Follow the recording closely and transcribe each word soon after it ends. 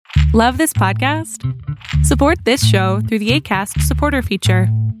Love this podcast? Support this show through the Acast supporter feature.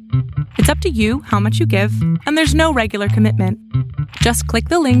 It's up to you how much you give, and there's no regular commitment. Just click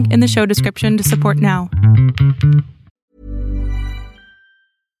the link in the show description to support now.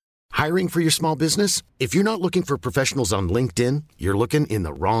 Hiring for your small business? If you're not looking for professionals on LinkedIn, you're looking in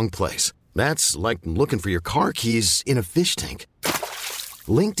the wrong place. That's like looking for your car keys in a fish tank.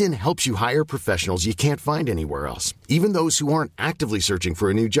 LinkedIn helps you hire professionals you can't find anywhere else, even those who aren't actively searching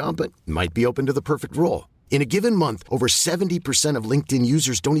for a new job but might be open to the perfect role. In a given month, over 70% of LinkedIn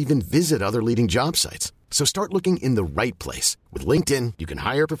users don't even visit other leading job sites. So start looking in the right place. With LinkedIn, you can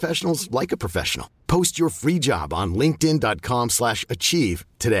hire professionals like a professional. Post your free job on linkedin.com/achieve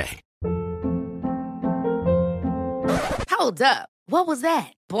today. Hold up. What was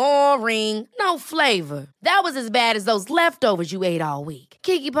that? Boring. No flavor. That was as bad as those leftovers you ate all week.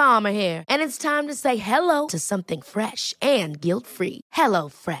 Keke Palmer here. And it's time to say hello to something fresh and guilt-free. Hello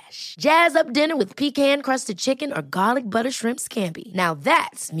Fresh. Jazz up dinner with pecan-crusted chicken or garlic butter shrimp scampi. Now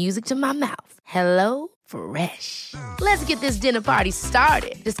that's music to my mouth. Hello Fresh. Let's get this dinner party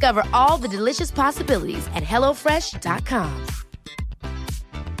started. Discover all the delicious possibilities at hellofresh.com.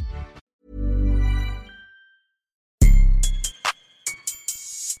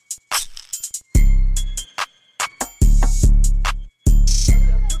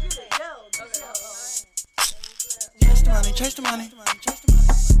 Chase the money.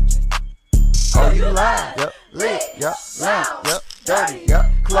 Oh, you live? Yep. Lit. Yep. Lamp. Yep. Dirty. Yep.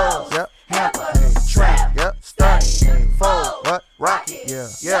 Clothes. Yep. Hamper. Hey. Trap. Yep. Stunty. Hey. Fold. What? Rocket. Yeah.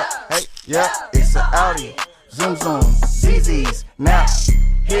 Yeah. Hey. Yeah. It's an Audi. Zoom zoom. ZZ's. Now.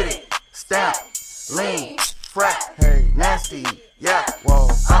 Hit it. Stamp. Lean. Frack. Hey. Nasty. Yeah. Whoa.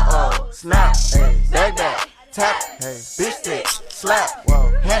 Uh-oh. Snap. Hey. Bag back. Tap. Hey. Bitch stick. Slap.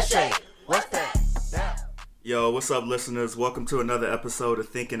 Whoa. Handshake. What's that? Damn. Yo, what's up, listeners? Welcome to another episode of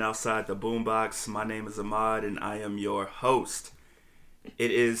Thinking Outside the Boombox. My name is Ahmad, and I am your host.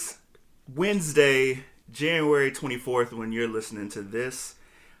 It is Wednesday, January 24th, when you're listening to this.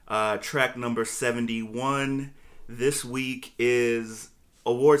 Track number 71. This week is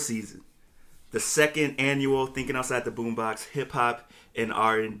award season. The second annual Thinking Outside the Boombox Hip Hop and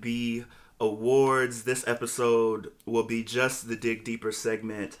R&B Awards. This episode will be just the Dig Deeper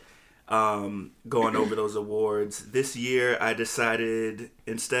segment. Going over those awards. This year, I decided,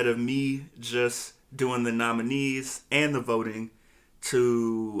 instead of me just doing the nominees and the voting,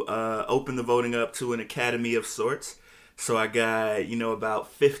 to open the voting up to an academy of sorts. So I got, about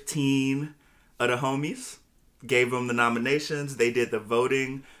 15 of the homies, gave them the nominations, they did the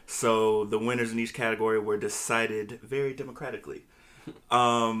voting, so the winners in each category were decided very democratically.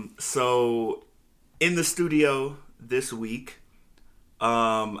 So in the studio this week,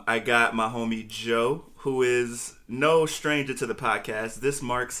 I got my homie Joe, who is no stranger to the podcast. This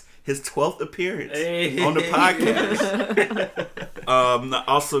marks his 12th appearance on the podcast. I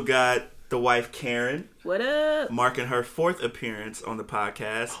also got the wife Karen. What up? Marking her 4th appearance on the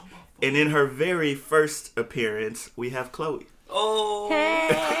podcast. And in her very first appearance, we have Chloe. Oh.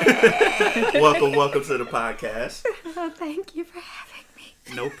 Hey. Welcome to the podcast. Oh, thank you for having me.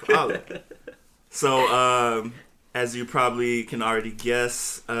 No problem. So, as you probably can already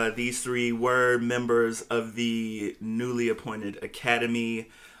guess, these three were members of the newly appointed Academy.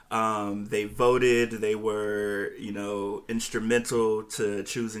 They voted. They were, instrumental to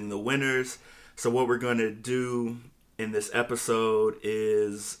choosing the winners. So what we're going to do in this episode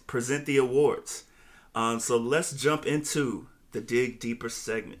is present the awards. So let's jump into the Dig Deeper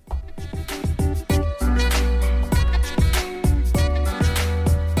segment.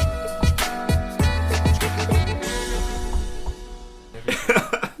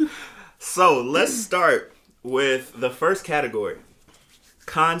 So let's start with the first category,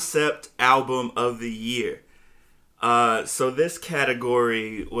 Concept Album of the Year. So this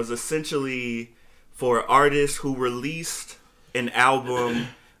category was essentially for artists who released an album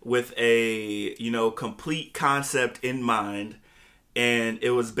with a, complete concept in mind. And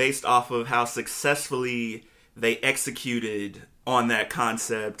it was based off of how successfully they executed on that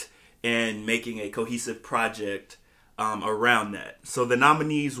concept and making a cohesive project around that. So the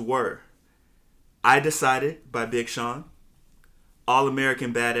nominees were I Decided by Big Sean, All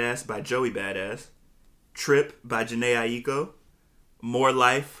American Badass by Joey Badass, Trip by Jhené Aiko, More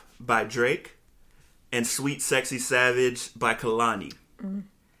Life by Drake, and Sweet Sexy Savage by Kehlani.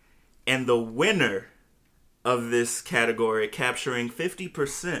 And the winner of this category, capturing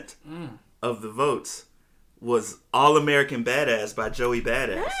 50% of the votes, was All American Badass by Joey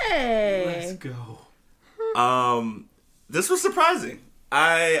Badass. Hey. Let's go. This was surprising.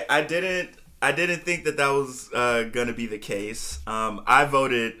 I didn't I didn't think that was gonna be the case. I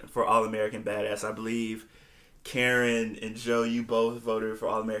voted for All American Badass. I believe Karen and Joe, you both voted for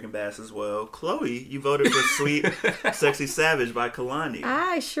All American Badass as well. Chloe, you voted for Sweet Sexy Savage by Kalani.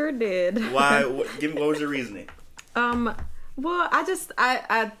 I sure did. Why? What was your reasoning? Well,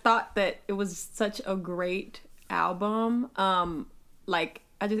 I thought that it was such a great album.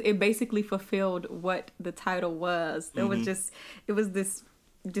 It basically fulfilled what the title was. There was it was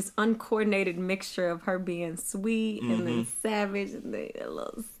this uncoordinated mixture of her being sweet and then savage and then a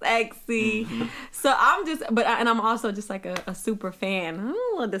little sexy. So I'm also just like a super fan. I'm a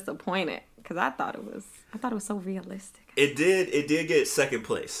little disappointed because I thought it was so realistic. It did get second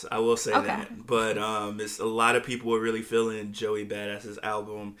place. I will say that. But it's a lot of people were really feeling Joey Badass's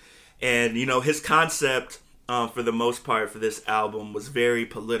album, and his concept for the most part for this album was very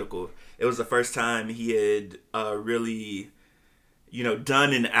political. It was the first time he had really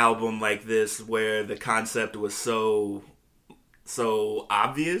done an album like this where the concept was so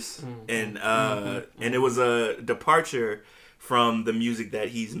obvious, and it was a departure from the music that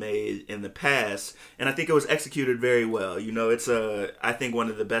he's made in the past, and I think it was executed very well. It's I think one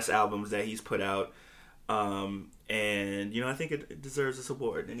of the best albums that he's put out, and I think it deserves this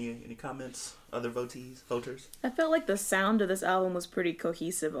award. Any comments, other voters? I felt like the sound of this album was pretty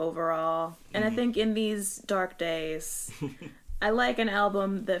cohesive overall, and I think in these dark days, I like an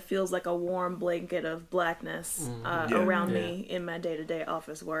album that feels like a warm blanket of blackness around me in my day-to-day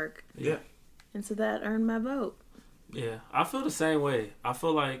office work. Yeah. And so that earned my vote. Yeah, I feel the same way. I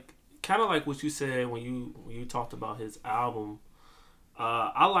feel like, kind of like what you said when you talked about his album.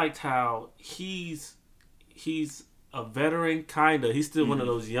 I liked how he's a veteran, kind of. He's still one of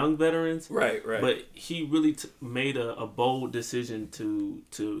those young veterans. Right. But he really made a bold decision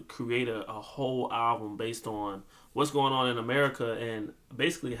to create a whole album based on what's going on in America and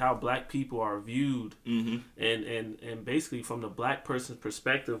basically how black people are viewed, and basically from the black person's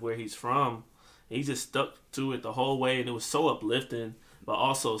perspective where he's from. He just stuck to it the whole way, and it was so uplifting, but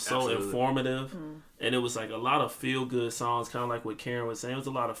also so informative. And it was like a lot of feel-good songs, kind of like what Karen was saying. It was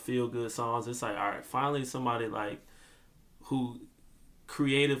a lot of feel-good songs. It's like, all right, finally somebody like who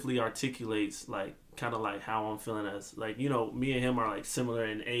creatively articulates like kind of like how I'm feeling as like, me and him are like similar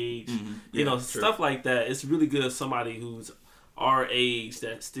in age, stuff like that. It's really good. Somebody who's our age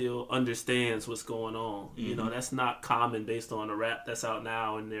that still understands what's going on. That's not common based on the rap that's out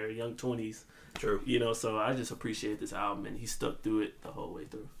now in their young 20s. True. So I just appreciate this album, and he stuck through it the whole way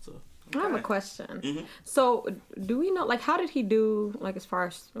through. So I have a question. So do we know, like, how did he do, like, as far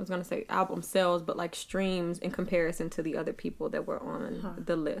as, I was going to say album sales, but like streams in comparison to the other people that were on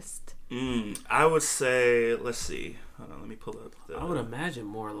the list? I would say, let's see. Hold on, let me pull up. I would imagine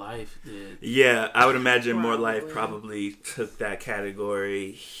More Life did. Yeah, I would imagine More Life probably took that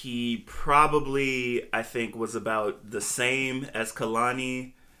category. He probably, I think, was about the same as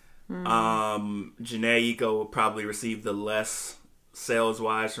Kalani. Jhené Aiko probably received the less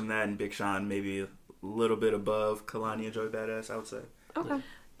sales-wise from that, and Big Sean maybe a little bit above Kalani and Joey Badass, I would say. Okay.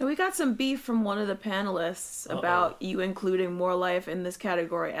 And we got some beef from one of the panelists about you including More Life in this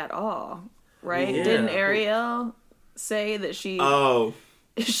category at all, right? Yeah. Didn't Ariel say that she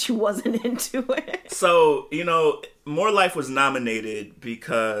wasn't into it? So, More Life was nominated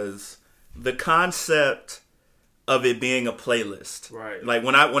because the concept of it being a playlist. Right. Like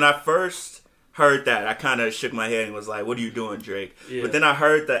when I first heard that, I kind of shook my head and was like, "What are you doing, Drake?" Yeah. But then I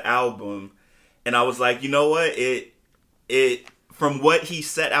heard the album, and I was like, you know what? It from what he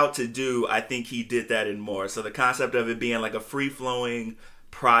set out to do, I think he did that and more. So the concept of it being like a free flowing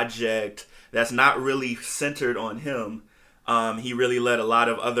project that's not really centered on him. He really let a lot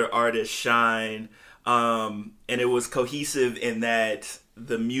of other artists shine, and it was cohesive in that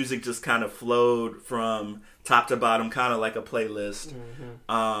the music just kind of flowed from top to bottom, kind of like a playlist.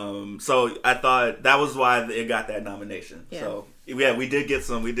 So I thought that was why it got that nomination. Yeah. So yeah, we did get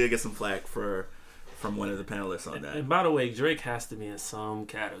some flack from one of the panelists on that. And by the way, Drake has to be in some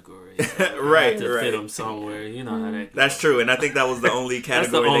category, right? To fit him somewhere. You know how that goes. That's true, and I think that was the only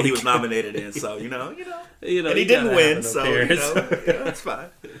category that he was nominated in. So you know, and he didn't win, so it's fine.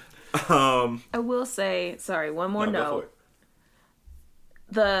 I will say, sorry, one more note.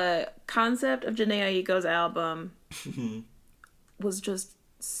 The concept of Jhené Aiko's album was just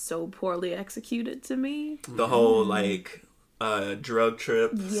so poorly executed to me. The whole drug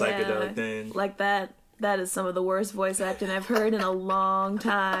trip, psychedelic thing. Like that is some of the worst voice acting I've heard in a long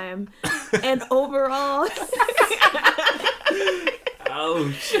time. And overall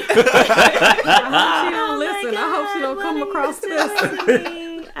ouch. I hope she don't listen. I hope she don't come across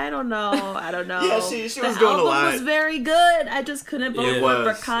this. I don't don't know. Yeah, she was the doing a album lot. was very good. I just couldn't vote for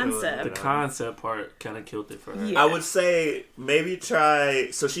it for concept. The concept part kind of killed it for her. I would say maybe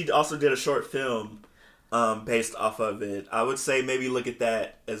try. So she also did a short film based off of it. I would say maybe look at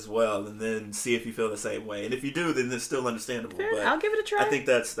that as well, and then see if you feel the same way. And if you do, then it's still understandable. Fair, but I'll give it a try. I think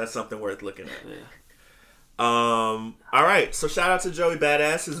that's something worth looking at. Yeah. All right, so shout out to Joey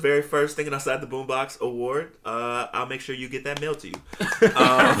Badass, his very first Thinking Outside the Boombox award. I'll make sure you get that mailed to you.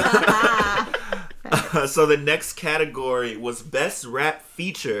 So the next category was Best Rap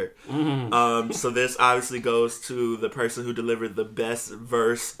Feature. So this obviously goes to the person who delivered the best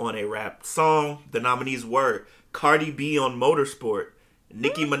verse on a rap song. The nominees were Cardi B on Motorsport,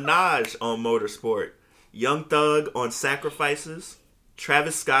 Nicki Minaj on Motorsport, Young Thug on Sacrifices,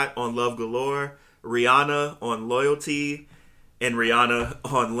 Travis Scott on Love Galore, Rihanna on Loyalty, and Rihanna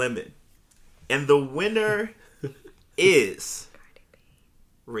on Lemon. And the winner is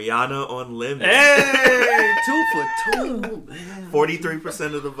Rihanna on Lemon. Hey, 2 for 2.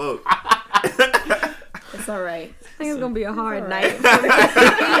 43% of the vote. It's all right. I think it's gonna be a hard night.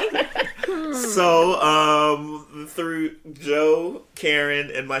 So, through Joe,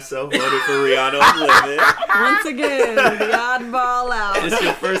 Karen, and myself voted for Rihanna on Lemon. Once again, the oddball out. It's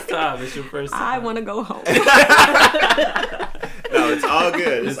your first time. I want to go home. No, it's all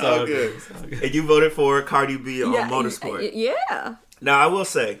good. It's all good. And you voted for Cardi B on Motorsport. Yeah. Now, I will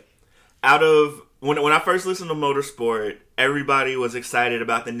say, out of when I first listened to Motorsport, everybody was excited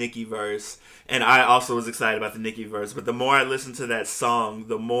about the Nicki verse, and I also was excited about the Nicki verse. But the more I listened to that song,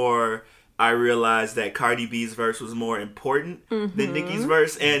 the more I realized that Cardi B's verse was more important than Nicki's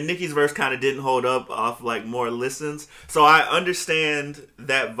verse, and Nicki's verse kind of didn't hold up off like more listens. So I understand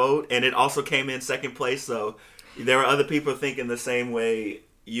that vote, and it also came in second place. So there were other people thinking the same way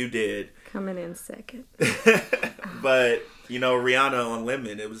you did. Coming in second. But, you know, Rihanna on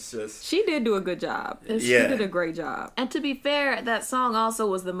Lemon, it was just... She did do a good job. She did a great job. And to be fair, that song also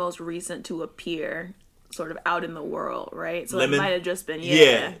was the most recent to appear sort of out in the world, right? So Lemon? It might have just been,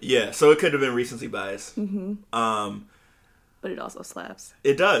 Yeah. So it could have been recency bias. But it also slaps.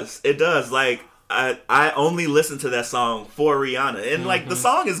 It does. Like, I only listen to that song for Rihanna. And, like, the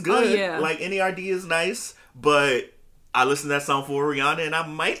song is good. Oh, yeah. Like, NERD is nice, but... I listen to that song for Rihanna, and I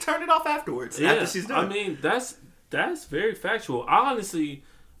might turn it off afterwards after she's done. I mean, that's very factual. I was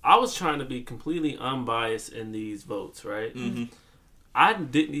trying to be completely unbiased in these votes, right? Mm-hmm. I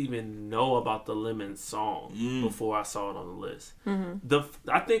didn't even know about the Lemon song before I saw it on the list. Mm-hmm.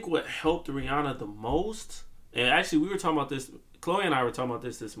 I think what helped Rihanna the most, and actually we were talking about this, Chloe and I were talking about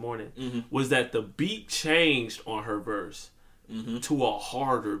this morning, was that the beat changed on her verse. To a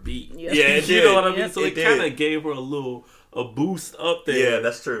harder beat. Yeah, it did. You know what I mean? So it kind of gave her a boost up there. Yeah,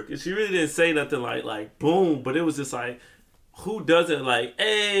 that's true. She really didn't say nothing like boom, but it was just like, who doesn't like,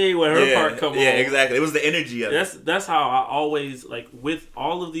 hey, when her part come on. Yeah, exactly. It was the energy of it. That's how I always, like, with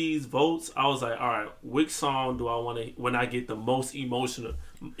all of these votes, I was like, all right, which song do I want to, when I get the most emotion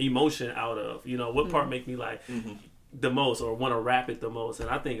out of? You know, what part make me like the most or want to rap it the most? And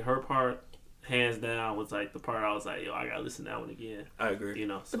I think her part, hands down, was like the part I was like, yo, I gotta listen to that one again. I agree. You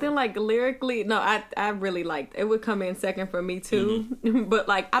know, so. But then like lyrically, no, I really liked it. Would come in second for me too. But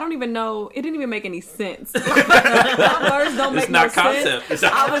like I don't even know, it didn't even make any sense. Like, my words don't make no sense.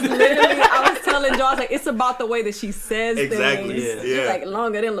 I was telling Josh, like, it's about the way that she says things. Yeah. She's like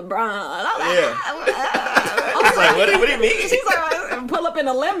longer than LeBron. I was like, what do you mean? She's like, pull up in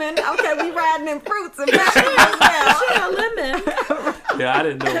a lemon. Okay, we riding in fruits and vegetables now. She a lemon. Yeah, I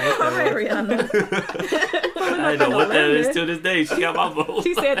didn't know what that was. Rihanna. I didn't know what that is to this day. She got my vote.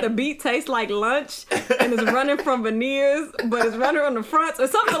 She said the beat tastes like lunch and it's running from veneers, but it's running on the fronts or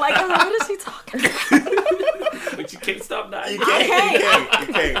something like that. What is she talking about? But you can't stop now. You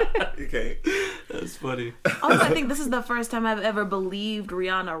can't. That's funny. Also, I think this is the first time I've ever believed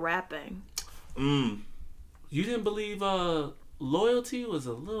Rihanna rapping. You didn't believe Loyalty was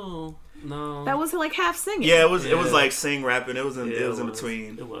a little... No. That was like half singing. Yeah, it was like sing rapping. It was in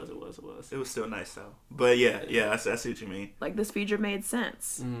between. It was. It was still nice though. But yeah, I see what you mean. Like this feature made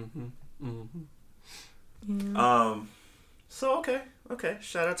sense. So okay.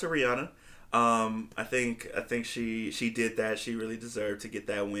 Shout out to Rihanna. I think she did that. She really deserved to get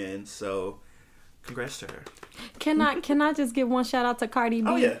that win. So congrats to her. Can I just give one shout out to Cardi B?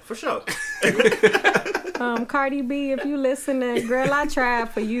 Oh yeah, for sure. Cardi B, if you listening, girl, I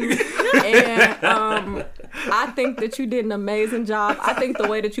tried for you, and I think that you did an amazing job. I think the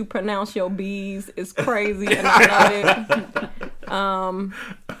way that you pronounce your B's is crazy, and I love it.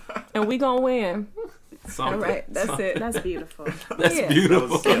 And we gonna win. Something. All right, that's it. That's beautiful. That's Yeah.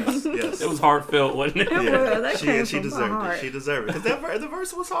 beautiful. Yes. It was heartfelt, wasn't it? It was. That came She from my deserved heart. it. She deserved it. Because the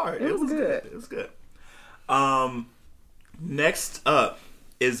verse was hard. It was good. It was good. Next up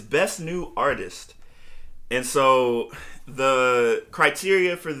is Best New Artist. And so the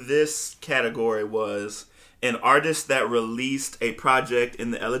criteria for this category was an artist that released a project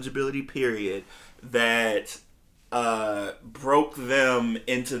in the eligibility period that broke them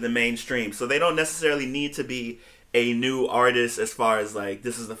into the mainstream. So they don't necessarily need to be a new artist as far as like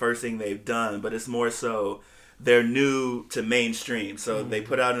this is the first thing they've done, but it's more so they're new to mainstream. So they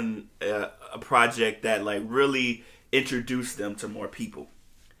put out a project that like really introduced them to more people.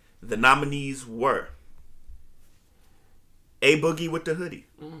 The nominees were A Boogie with the Hoodie,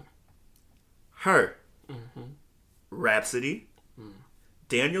 Her, Rhapsody,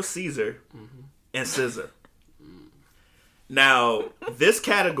 Daniel Caesar, and SZA. Now, this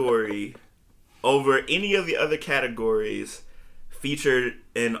category, over any of the other categories, featured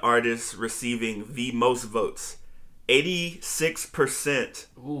an artist receiving the most votes. 86%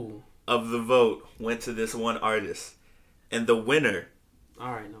 of the vote went to this one artist. And the winner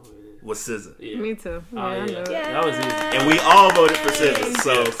All right, no, it is. was SZA. Yeah. Me too. Oh, I know. That was easy. And we all voted for SZA.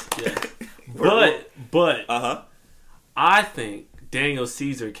 So, Yes. But uh-huh. I think Daniel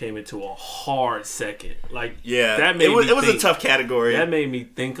Caesar came into a hard second. Like, Yeah, that made it was me think, a tough category. That made me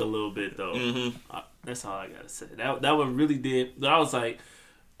think a little bit, though. That's all I gotta say. That one really did. I was like,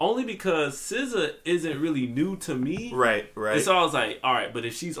 only because SZA isn't really new to me. Right. And so I was like, all right, but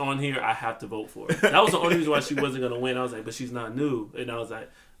if she's on here, I have to vote for her. That was the only reason why she wasn't gonna win. I was like, but she's not new, and I was like,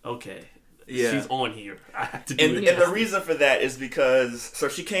 okay. Yeah. She's on here. I have to do And it. the reason for that is because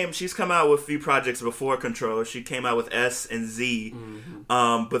she's come out with a few projects before Control. She came out with S and Z,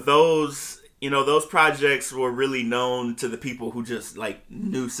 but those projects were really known to the people who just like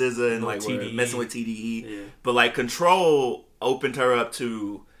knew SZA and like were TDE. messing with TDE. Yeah. But like Control opened her up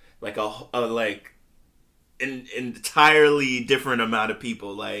to like an entirely different amount of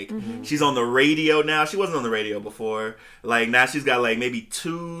people. Like she's on the radio now. She wasn't on the radio before. Like now she's got like maybe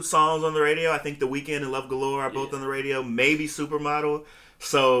 2 songs on the radio. I think The Weeknd and Love Galore are both on the radio. Maybe Supermodel.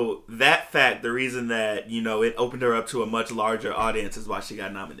 So that fact, the reason that it opened her up to a much larger audience is why she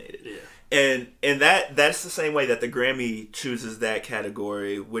got nominated. Yeah. And that's the same way that the Grammy chooses that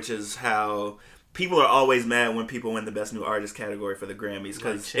category, which is how people are always mad when people win the Best New Artist category for the Grammys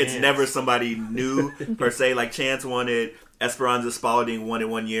because Like it's never somebody new per se. Like Chance won it, Esperanza Spalding won it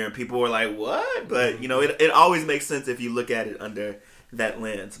one year, and people were like, "What?" But it always makes sense if you look at it under that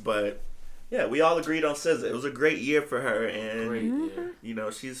lens. But yeah, we all agreed on SZA. It was a great year for her, and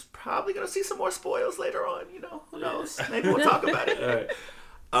she's probably gonna see some more spoils later on. Who knows? Maybe we'll talk about it.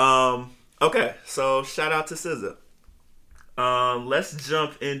 All right. Okay, so shout out to SZA. Let's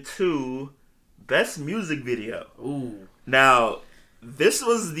jump into Best Music Video. Ooh. Now, this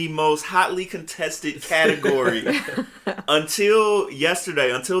was the most hotly contested category until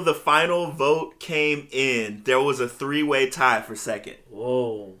yesterday, until the final vote came in. There was a 3-way tie for second.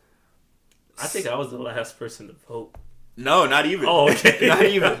 Whoa. I think I was the last person to vote. No, not even. Oh, okay. Not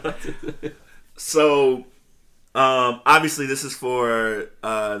even. So, obviously, this is for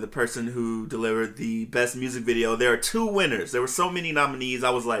the person who delivered the best music video. There are 2 winners. There were so many nominees. I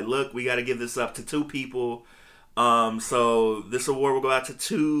was like, look, we got to give this up to 2 people. So this award will go out to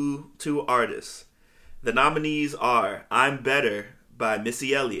two artists. The nominees are I'm Better by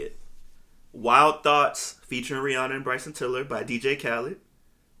Missy Elliott, Wild Thoughts featuring Rihanna and Bryson Tiller by DJ Khaled,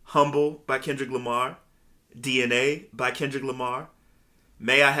 Humble by Kendrick Lamar, DNA by Kendrick Lamar,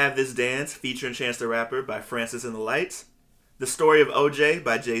 May I Have This Dance featuring Chance the Rapper by Francis and the Lights, The Story of OJ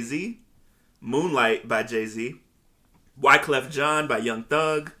by Jay-Z, Moonlight by Jay-Z, Wyclef Jean by Young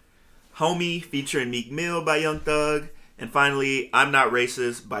Thug, Homie featuring Meek Mill by Young Thug, and finally I'm Not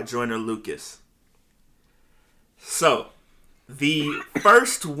Racist by Joyner Lucas. So, the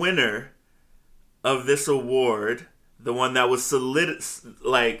first winner of this award, the one that was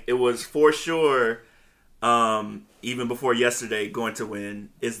it was for sure, even before yesterday, going to win,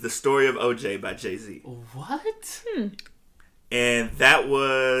 is The Story of OJ by Jay-Z. What? And that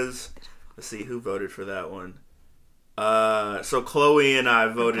was, let's see, who voted for that one? So Chloe and I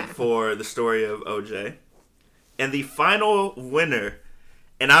voted for The Story of OJ. And the final winner,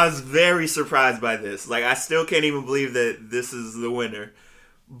 and I was very surprised by this. Like, I still can't even believe that this is the winner.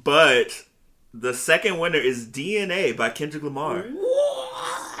 But the second winner is DNA by Kendrick Lamar.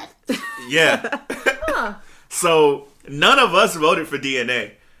 What? Yeah. So none of us voted for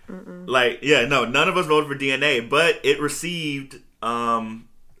DNA. None of us voted for DNA, but it received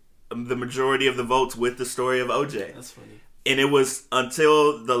the majority of the votes with The Story of OJ. That's funny. And it was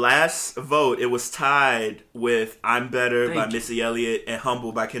until the last vote, it was tied with "I'm Better" by Missy Elliott and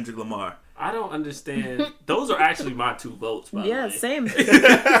 "Humble" by Kendrick Lamar. I don't understand. Those are actually my 2 votes, by the way. Same.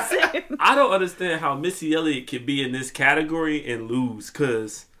 I don't understand how Missy Elliott can be in this category and lose,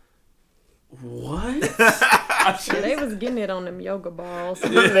 because what? They was getting it on them yoga balls.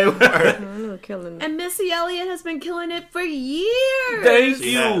 Yeah, they were. They were killing it. And Missy Elliott has been killing it for years. Thank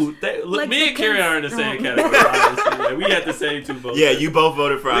you. Yes. Look, me and Carrie are in the same category. Honestly. Like, we had the same 2 votes. Yeah, you both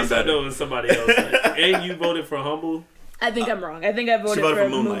voted for At "I'm least I Better." know it was somebody else. Like, and you voted for "Humble." I think I'm wrong. I think I voted voted for for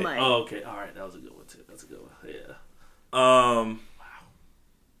Moonlight. Oh, okay. All right. That was a good one, too. That's a good one. Yeah. Wow.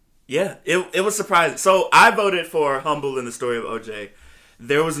 Yeah, it was surprising. So I voted for "Humble" in the story of OJ.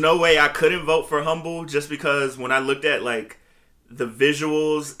 There was no way I couldn't vote for "Humble" just because when I looked at like the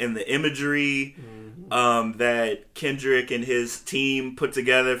visuals and the imagery that Kendrick and his team put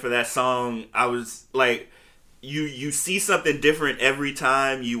together for that song, I was like, you see something different every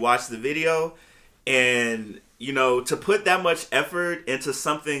time you watch the video, and you know, to put that much effort into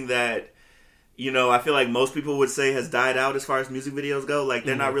something that, you know, I feel like most people would say has died out as far as music videos go. Like,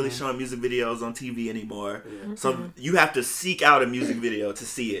 they're not really showing music videos on TV anymore. Yeah. So you have to seek out a music video to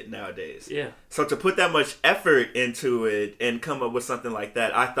see it nowadays. Yeah. So to put that much effort into it and come up with something like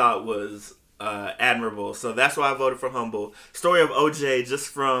that, I thought was admirable. So that's why I voted for "Humble." Story of OJ, just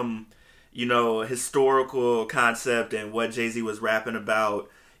from, you know, historical concept and what Jay-Z was rapping about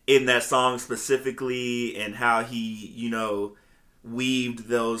in that song specifically, and how he, you know, weaved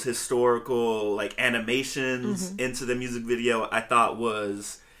those historical like animations into the music video, I thought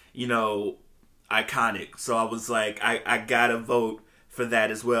was, you know, iconic. So I was like, I gotta vote for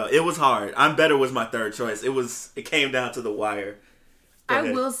that as well. It was hard. "I'm Better" was my third choice. It came down to the wire.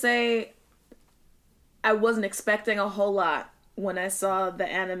 I will say I wasn't expecting a whole lot when I saw the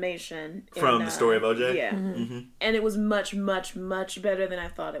animation from the story of OJ. Yeah. And it was much, much, much better than I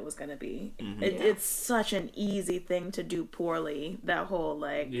thought it was going to be. It's such an easy thing to do poorly, that whole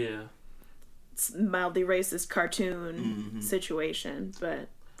like mildly racist cartoon situation, but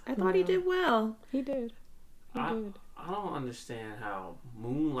I thought he did well. He did. I don't understand how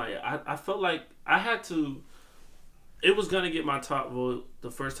Moonlight, I felt like I had to, it was going to get my top vote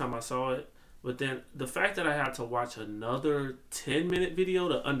the first time I saw it. But then the fact that I had to watch another 10-minute video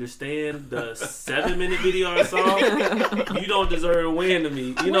to understand the 7-minute video I saw, you don't deserve a win to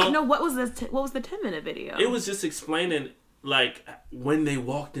me. You know? No, what was the 10-minute video? It was just explaining like when they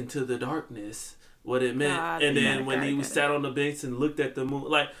walked into the darkness, what it meant, and then when he sat on the bench and looked at the moon.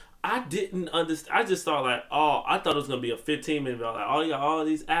 Like, I didn't understand. I just thought like, oh, I thought it was gonna be a 15-minute video. Like, oh, you got all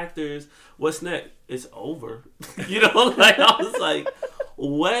these actors. What's next? It's over. You know, like I was like.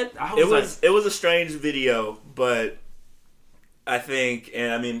 What? It was a strange video, but I think,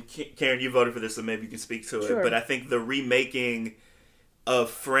 and I mean, Karen, you voted for this, so maybe you can speak to it. But I think the remaking of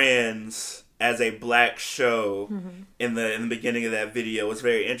Friends as a black show in the beginning of that video was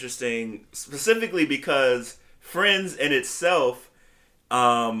very interesting, specifically because Friends in itself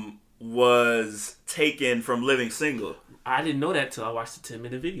was taken from Living Single. I didn't know that till I watched the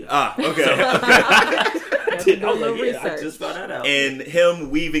 10-minute video. Okay. I just found that out. And him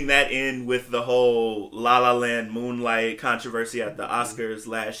weaving that in with the whole La La Land Moonlight controversy at the Oscars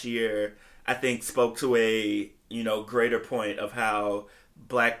last year, I think spoke to a, you know, greater point of how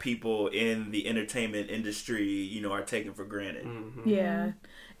black people in the entertainment industry, you know, are taken for granted. Yeah.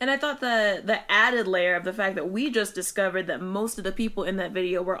 And I thought the added layer of the fact that we just discovered that most of the people in that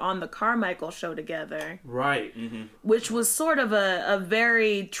video were on the Carmichael show together. Right. Which was sort of a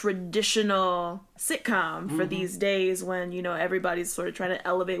very traditional sitcom for these days when, you know, everybody's sort of trying to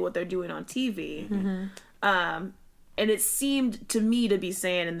elevate what they're doing on TV. And it seemed to me to be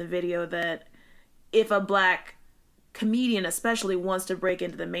saying in the video that if a black comedian especially wants to break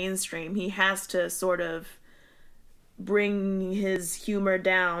into the mainstream, he has to sort of bring his humor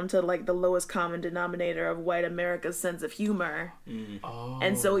down to like the lowest common denominator of white America's sense of humor.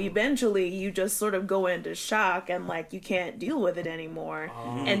 And so eventually you just sort of go into shock and like you can't deal with it anymore.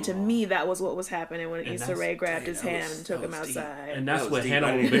 And to me that was what was happening when Issa Rae grabbed his hand and took him outside. And that's what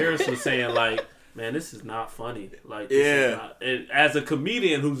Hannibal Buress was saying, like, man, this is not funny. Like, this is not, and as a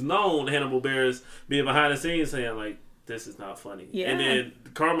comedian who's known, Hannibal Buress being behind the scenes saying like, this is not funny. And then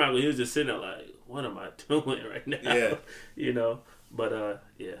Carmichael, he was just sitting there like, what am I doing right now? You know, but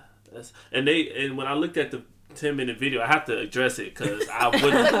that's and when I looked at the 10-minute video, I have to address it because I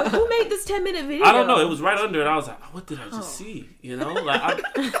wouldn't. Who made this 10-minute video? I don't know. It was right under it. I was like, what did I just see? You know, like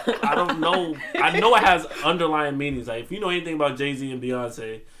I don't know. I know it has underlying meanings. Like if you know anything about Jay-Z and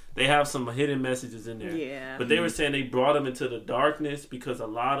Beyonce, they have some hidden messages in there. Yeah. But they were saying they brought them into the darkness because a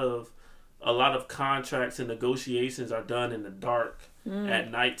lot of a lot of contracts and negotiations are done in the dark at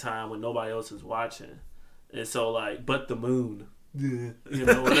nighttime when nobody else is watching. And so, like, but the moon, you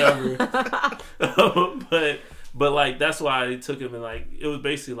know, whatever. but like, that's why it took him, and like, it was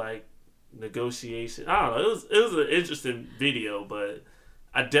basically like negotiation. I don't know. It was an interesting video, but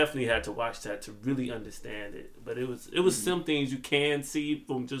I definitely had to watch that to really understand it. But it was some things you can see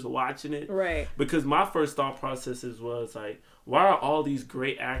from just watching it, right? Because my first thought processes was like, why are all these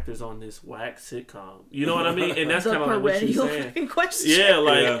great actors on this whack sitcom? You know what I mean? And that's kind of like what you're saying.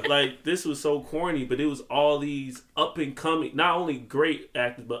 Yeah, like this was so corny, but it was all these up and coming, not only great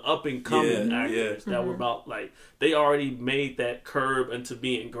actors, but up and coming actors that were about like they already made that curve into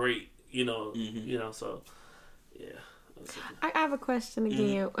being great. You know, so yeah. I have a question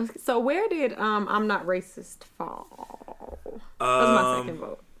again. So where did I'm Not Racist fall? That was my second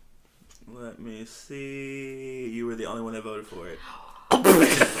vote. Let me see. You were the only one that voted for it. But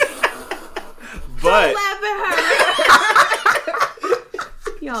Don't laugh at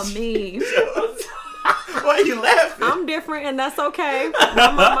her. Y'all mean. Why are you laughing? I'm different, and that's okay.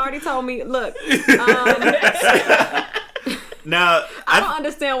 My mom already told me. Look. Now I don't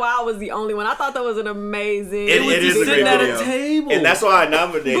understand why I was the only one. I thought that was an amazing. It is a great video, at a table. And that's why I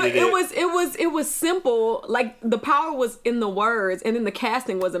nominated but it was simple. Like the power was in the words, and then the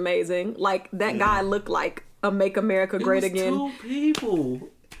casting was amazing. Like that guy looked like a Make America Great Again. 2 people.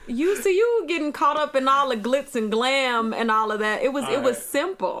 You getting caught up in all the glitz and glam and all of that. It was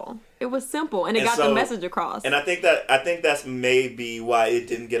simple. It was simple, and it got the message across. And I think that's maybe why it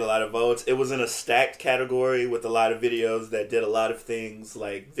didn't get a lot of votes. It was in a stacked category with a lot of videos that did a lot of things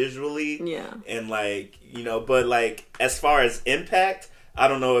like visually, and like but like as far as impact, I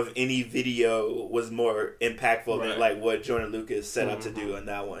don't know if any video was more impactful than like what Jordan Lucas set out to do on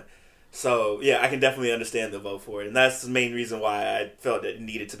that one. So, yeah, I can definitely understand the vote for it. And that's the main reason why I felt it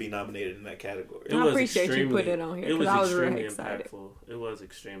needed to be nominated in that category. I appreciate you putting it on here because I was really excited. It was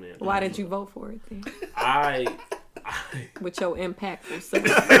extremely impactful. Why did you vote for it then? With your impactful self.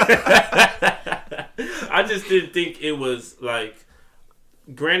 I just didn't think it was like,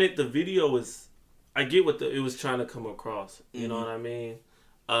 granted, the video was, I get what it was trying to come across. You know what I mean?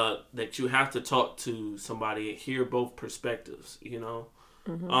 That you have to talk to somebody and hear both perspectives,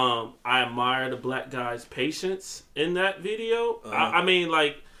 I admire the black guy's patience in that video. I mean,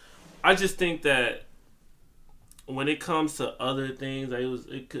 like, I just think that when it comes to other things,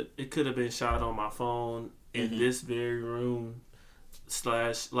 it could have been shot on my phone in this very room /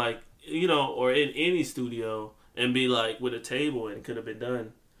 like or in any studio and be like with a table and it could have been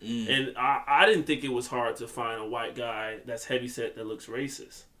done. And I didn't think it was hard to find a white guy that's heavyset that looks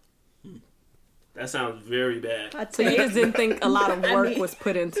racist. That sounds very bad. So you just didn't think a lot of work was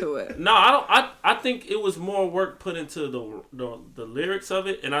put into it? No, I don't. I think it was more work put into the lyrics of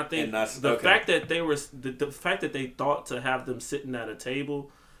it, and I think the fact that the fact that they thought to have them sitting at a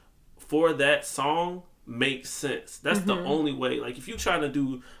table for that song makes sense. That's the only way. Like if you try to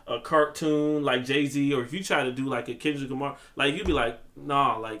do a cartoon like Jay-Z, or if you try to do like a Kendrick Lamar, like you'd be like,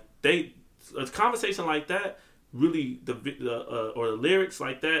 nah, like a conversation like that. Really, the lyrics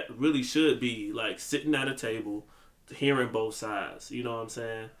like that really should be like sitting at a table, hearing both sides. You know what I'm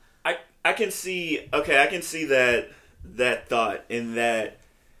saying? I can see that thought in that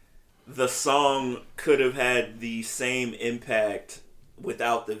the song could have had the same impact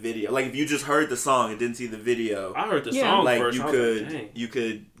without the video. Like if you just heard the song and didn't see the video, I heard the song like first. you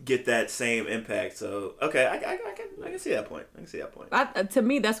could get that same impact. So okay, I can see that point. To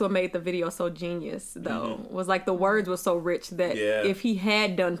me, that's what made the video so genius, though. Was like the words were so rich that if he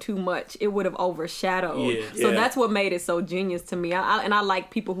had done too much, it would have overshadowed. So that's what made it so genius to me. I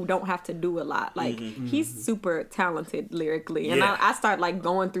like people who don't have to do a lot. Like he's super talented lyrically, and I start like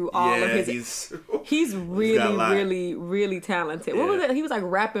going through all of his. He's really, really talented. What was it? He was like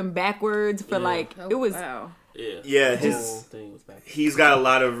rapping backwards for it was. Wow. Yeah, he's got a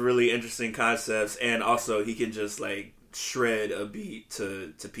lot of really interesting concepts, and also he can just like shred a beat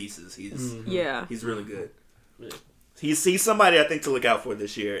to pieces. He's really good. Yeah. He's somebody I think to look out for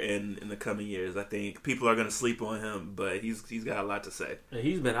this year and in the coming years. I think people are going to sleep on him, but he's got a lot to say. And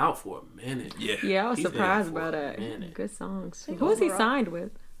he's been out for a minute. Yeah, I was surprised by that. Good songs. Who is he signed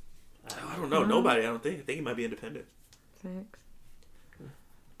with? I don't know. Nobody. I don't think. I think he might be independent. Thanks.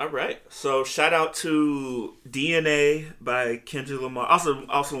 All right. So shout out to DNA by Kendrick Lamar.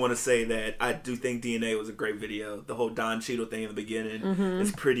 Also want to say that I do think DNA was a great video. The whole Don Cheadle thing in the beginning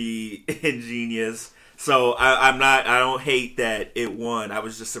is pretty ingenious. So I don't hate that it won. I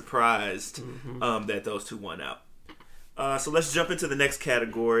was just surprised that those two won out. So let's jump into the next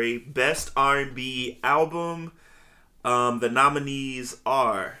category. Best R&B album. The nominees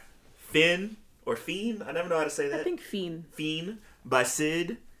are Fiend, I never know how to say that. I think Fiend. Fiend by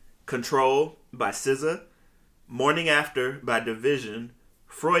Sid, Control by SZA, Morning After by Division,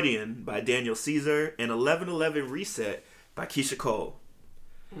 Freudian by Daniel Caesar, and 1111 Reset by Keisha Cole.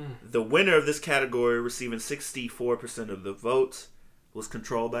 The winner of this category, receiving 64% of the votes, was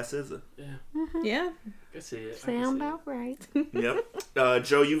Control by SZA. Yeah. Yeah. I see it. Sound about right. Yep.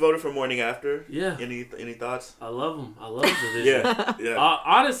 Joe, you voted for Morning After. Yeah. Any thoughts? I love them. I love Division. Yeah.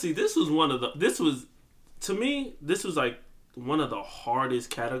 Honestly, this was to me, this was like one of the hardest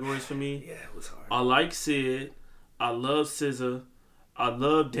categories for me. Yeah, it was hard. I like Sid. I love SZA. I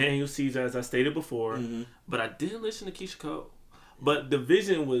love Daniel Caesar, as I stated before. But I didn't listen to Keisha Cole. But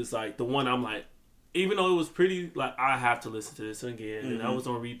Division was like the one I'm like, even though it was pretty, like, I have to listen to this again. And I was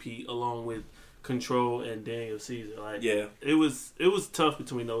on repeat along with Control and Daniel Caesar. Like, yeah, it was tough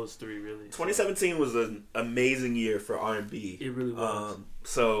between those three, really. 2017 was an amazing year for R&B. It really was.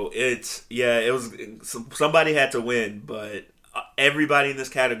 So it was, somebody had to win, but everybody in this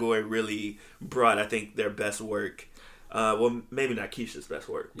category really brought, I think, their best work. Well, maybe not Keisha's best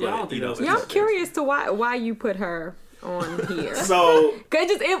work. But, I don't think I'm curious to why you put her on here. So, cause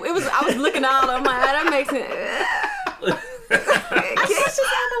it was. I was looking out. I'm like, that makes sense. Keisha's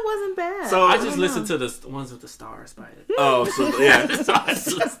album wasn't bad. So I just listened to the ones with the stars by it. Oh, so yeah. So I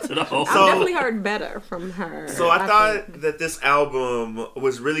just listened to the whole. I've definitely heard better from her. So I thought that this album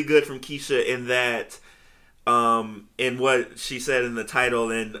was really good from Keisha in that, in what she said in the title,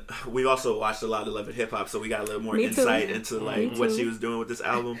 and we also watched a lot of Love and Hip Hop, so we got a little more insight into like what she was doing with this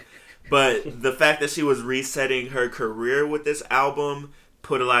album. But the fact that she was resetting her career with this album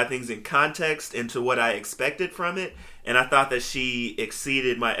put a lot of things in context into what I expected from it. And I thought that she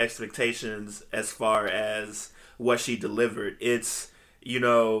exceeded my expectations as far as what she delivered. It's, I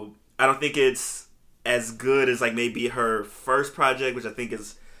don't think it's as good as like maybe her first project, which I think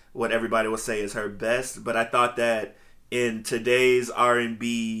is what everybody will say is her best. But I thought that in today's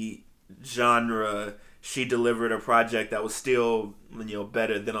R&B genre, she delivered a project that was still,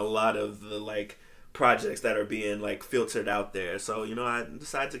 better than a lot of the like projects that are being like filtered out there. So, I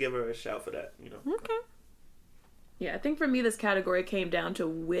decided to give her a shout for that, Okay. Yeah, I think for me this category came down to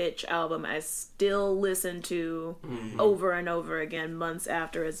which album I still listen to over and over again months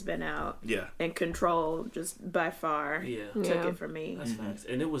after it's been out. Yeah. And Control just by far took it for me. That's facts.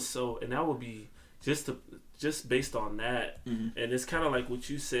 And it was and that would be just based on that. And it's kind of like what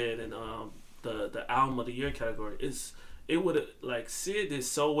you said in the album of the year category. It would have, like, Sid did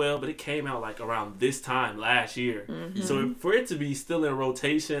so well, but it came out like around this time last year. So for it to be still in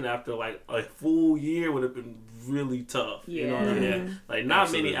rotation after like a full year would have been really tough. You know what I mean? Like,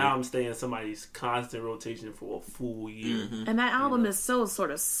 not many albums stay in somebody's constant rotation for a full year. And that album is so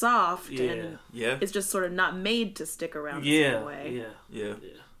sort of soft and Yeah. it's just sort of not made to stick around the same way. Yeah.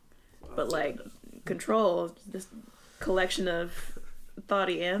 But like Control, this collection of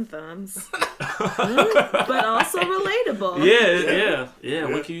thoughty anthems, but also relatable. Yeah.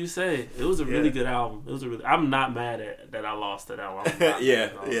 What can you say? It was a really good album. I'm not mad at that I lost that album.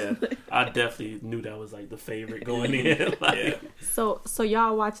 I definitely knew that was like the favorite going in. So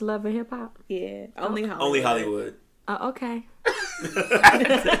y'all watch Love and Hip Hop? Yeah, only Hollywood. Only Hollywood. Okay.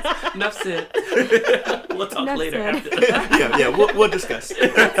 Enough said. We'll talk Enough later. said. After. We'll discuss.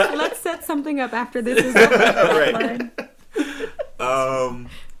 Let's set something up after this is over. Right.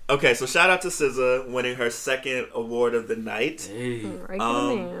 Okay, so shout out to SZA winning her second award of the night. Hey.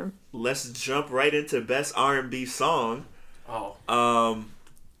 Let's jump right into Best R&B Song. Oh.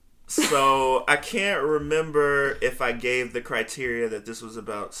 So I can't remember if I gave the criteria that this was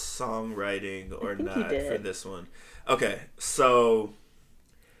about songwriting or not for this one. Okay, so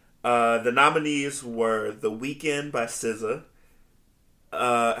the nominees were The Weeknd by SZA.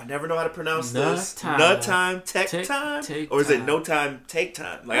 I never know how to pronounce this. No Time, Tech Time? Or is it No Time, Take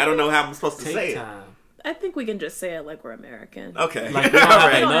Time? Like, I don't know how I'm supposed to say it. I think we can just say it like we're American. Okay. Like, all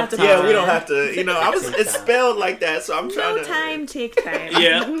right. We don't have to. It's spelled like that, so I'm trying to. No Time, Take Time.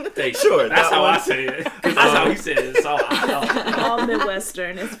 Yeah. Sure. That's how I say it. That's how he said it. So I know. All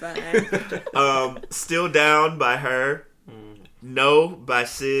Midwestern, it's fine. Still Down by her. No by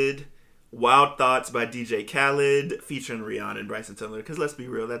Sid. Wild Thoughts by DJ Khaled, featuring Rihanna and Bryson Tiller. Because let's be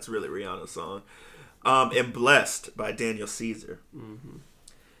real, that's really Rihanna's song. And Blessed by Daniel Caesar.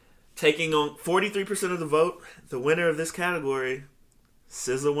 Taking on 43% of the vote, the winner of this category,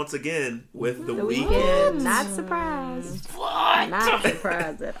 SZA once again with The Weeknd. Not surprised. What? Not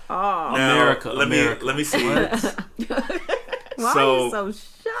surprised at all. Now, let me see. Why are you so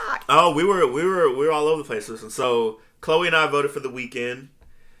shocked? Oh, we were all over the place. So Chloe and I voted for The Weeknd.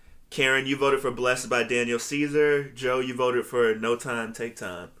 Karen, you voted for Blessed by Daniel Caesar. Joe, you voted for No Time, Take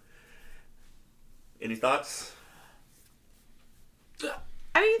Time. Any thoughts?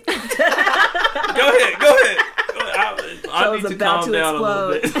 I mean, Go ahead. I need to calm down a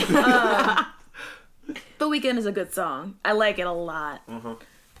little bit. The Weeknd is a good song. I like it a lot.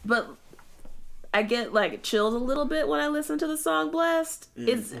 But I get like chilled a little bit when I listen to the song Blessed.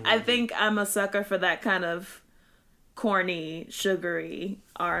 I think I'm a sucker for that kind of corny, sugary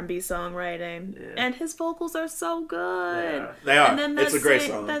R&B songwriting. Yeah. And his vocals are so good. Yeah, they are. And then it's a great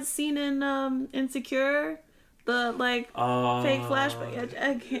song. That scene in Insecure, the fake flashback.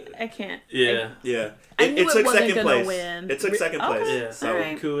 I can't. Yeah. It took second place. Win. It took second place. Yeah. So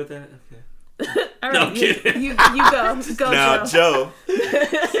right. Cool with that? Okay. All right, No, I'm kidding. You go Now, Joe.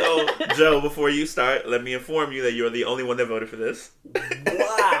 So, Joe, before you start, let me inform you that you're the only one that voted for this.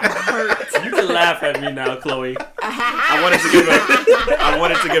 Wow. You can laugh at me now, Chloe. I wanted to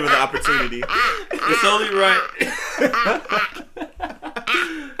give her the opportunity. It's only right.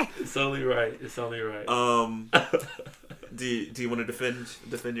 It's only right. Do you want to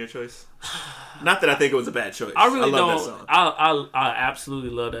defend your choice? Not that I think it was a bad choice. I really love don't. That song. I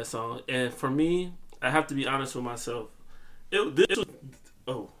absolutely love that song, and for me, I have to be honest with myself. Go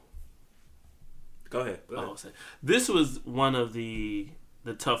ahead. This was one of the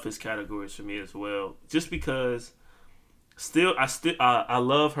toughest categories for me as well, just because. I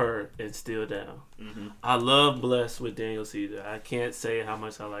love her and Still Down. Mm-hmm. I love Blessed with Daniel Caesar. I can't say how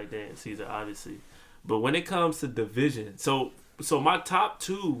much I like Daniel Caesar, obviously. But when it comes to division, so my top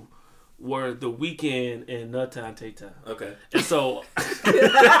two were The Weeknd and Nut Time Take Time. Okay. And so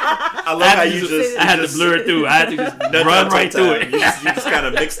I love how you just I had to blur it through. I had to just run right through it. You just kind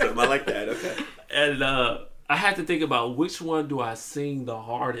of mixed them. I like that. Okay. And I had to think about which one do I sing the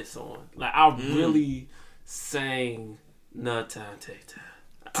hardest on. Like I really sang Nut Time Take Time.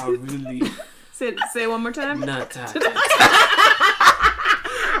 I really say it one more time. Nut Time Take Time.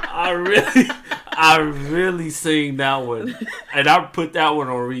 I really sing that one, and I put that one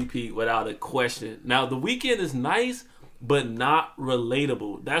on repeat without a question. Now, The Weeknd is nice, but not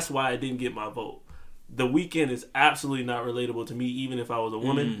relatable. That's why I didn't get my vote. The Weeknd is absolutely not relatable to me, even if I was a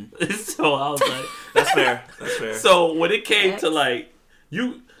woman. So I was like, "That's fair. That's fair." So when it came to like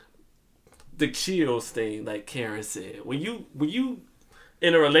the chills thing, like Karen said, when you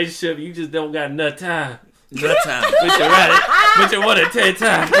in a relationship, you just don't got enough time. Nut time. But you want to take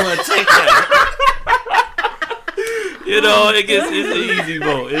time. You want to take time. It's an easy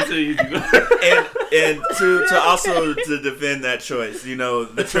vote. It's an easy vote. And to also to defend that choice,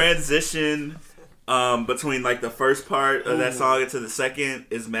 the transition between like the first part of that song into the second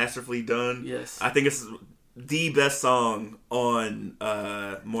is masterfully done. Yes. I think it's the best song on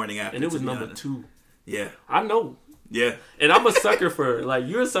Morning After. And it was number 2. Yeah. I know. Yeah. And I'm a sucker for, like,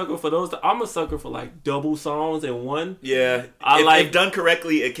 you're a sucker for those. I'm a sucker for, like, double songs in one. Yeah. If done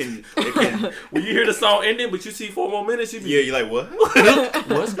correctly, it can. When you hear the song ending, but you see 4 more minutes, you're like, what?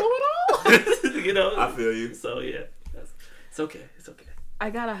 What's going on? I feel you. So, yeah. It's okay. It's okay. I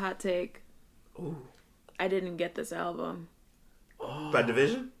got a hot take. Ooh. I didn't get this album. By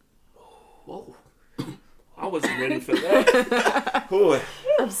division? Whoa. I wasn't ready for that. Ooh,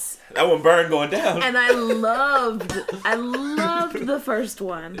 that one burned going down. And I loved the first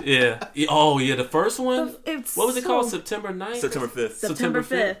one. Yeah. Oh, yeah, the first one? What was it called? September 5th. September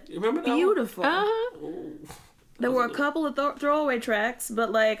 5th. You remember that Beautiful. one? There were a couple of throwaway tracks,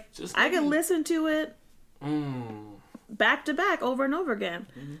 but like I could listen to it back to back over and over again.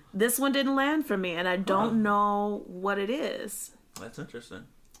 Mm-hmm. This one didn't land for me, and I don't know what it is. That's interesting.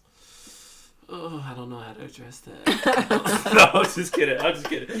 Oh, I don't know how to address that. No, I'm just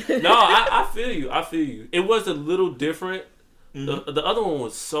kidding. No, I feel you. It was a little different. Mm-hmm. The other one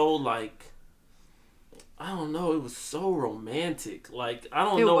was so like, I don't know. It was so romantic. Like I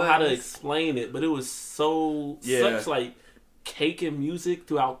don't know how to explain it, but it was such like caking music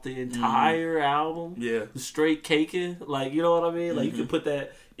throughout the entire album. Yeah, straight caking. Like you know what I mean? Like you could put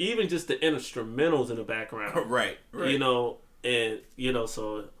that even just the instrumentals in the background. Right.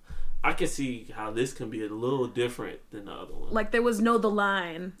 So. I can see how this can be a little different than the other one. Like there was no The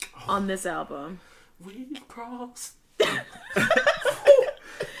Line on this album. We've crossed.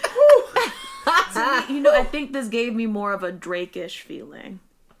 I think this gave me more of a Drake-ish feeling.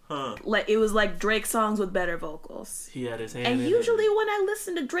 Huh. Like it was like Drake songs with better vocals. He had his hand and in usually it. when I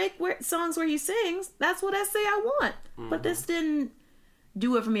listen to Drake songs where he sings, that's what I say I want. Mm-hmm. But this didn't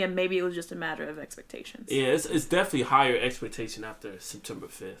do it for me, and maybe it was just a matter of expectations. Yeah, it's definitely higher expectation after September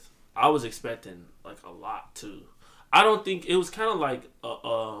 5th. I was expecting like a lot too. I don't think it was kind of like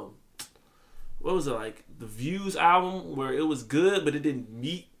what was it, like the Views album where it was good but it didn't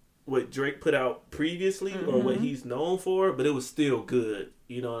meet what Drake put out previously or what he's known for, but it was still good.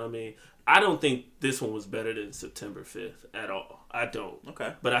 You know what I mean? I don't think this one was better than September 5th at all. I don't.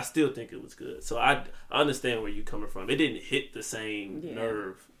 Okay. But I still think it was good. So I understand where you're coming from. It didn't hit the same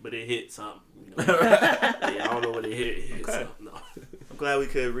nerve, but it hit something. You know? I don't know what it hit. It hit something. No. I'm glad we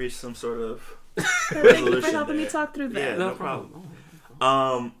could reach some sort of Thank you for helping me talk through that. Yeah, no problem.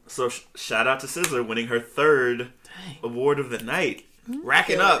 So shout out to SZA winning her 3rd award of the night.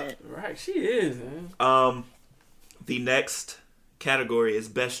 Racking up. Right, she is, man. The next category is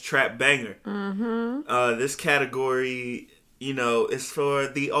Best Trap Banger. Mm-hmm. This category, is for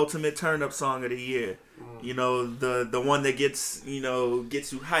the ultimate turn-up song of the year. You know, the one that gets you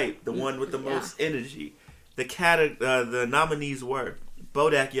hyped, the one with the most energy. The nominees were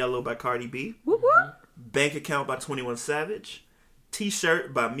Bodak Yellow by Cardi B, Bank Account by 21 Savage,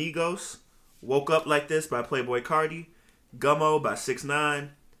 T-Shirt by Migos, Woke Up Like This by Playboi Carti, Gummo by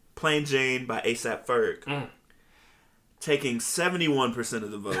 6ix9ine, Plain Jane by A$AP Ferg. Taking 71%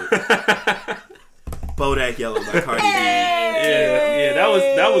 of the vote. Bodak Yellow by Cardi B. Yeah,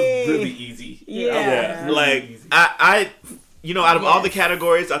 that was really easy. Yeah. Like easy. I out of all the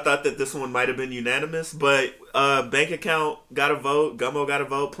categories, I thought that this one might have been unanimous, but Bank Account got a vote, Gummo got a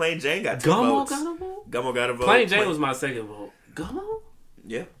vote, Plain Jane got 2 votes. Gummo got a vote. Plain Jane was my second vote. Gummo?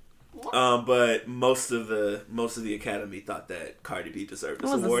 Yeah. But most of the Academy thought that Cardi B deserved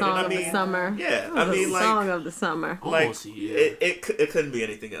this award. It was the song of the summer. Yeah, it was the song of the summer. It couldn't be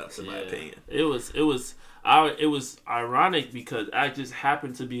anything else in my opinion. It was ironic because I just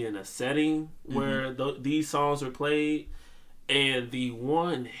happened to be in a setting where these songs were played, and the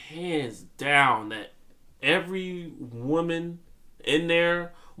one hands down that every woman in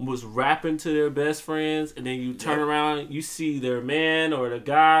there was rapping to their best friends, and then you turn around, you see their man or the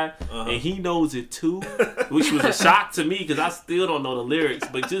guy, and he knows it too, which was a shock to me because I still don't know the lyrics.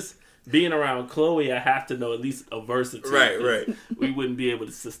 But just being around Chloe, I have to know at least a verse or two. Right. We wouldn't be able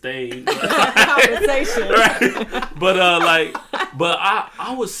to sustain conversation. Right. But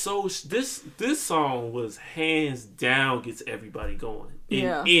I was so this song was hands down gets everybody going. In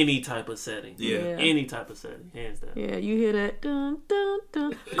any type of setting. Yeah. Any type of setting. Hands down. Yeah, you hear that dun dun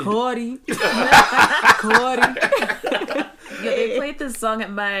dun. Cardi. Cardi. Yeah, they played this song at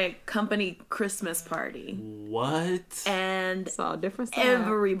my company Christmas party. What? And it's all different stuff.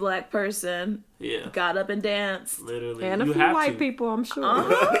 Every black person got up and danced. Literally. And a few white people, I'm sure.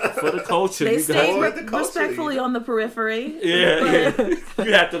 For the culture. They stayed respectfully on the periphery. Yeah.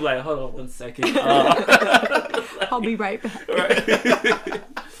 You have to hold on 1 second. I'll be right back. Right.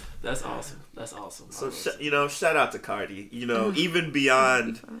 That's awesome. So shout out to Cardi. Even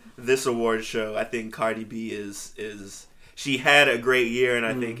beyond this award show, I think Cardi B is she had a great year, and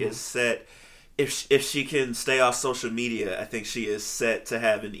I think is set. If she can stay off social media, I think she is set to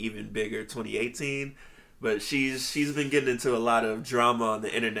have an even bigger 2018. But she's been getting into a lot of drama on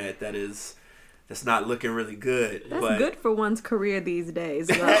the internet that's not looking really good. That's good for one's career these days.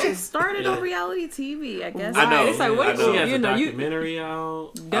 She started on reality TV, I guess. I know. It's like, what she has a documentary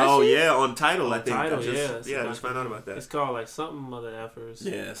out. On Tidal, I think. Tidal, I just found out about that. It's called something Mother Effers.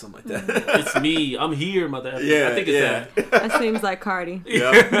 Yeah, something like that. It's me. I'm here, Mother Effers. Yeah, I think it's that. That seems like Cardi.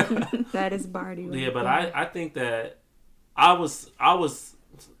 Yeah. That is Barty. Yeah, but I think that I'm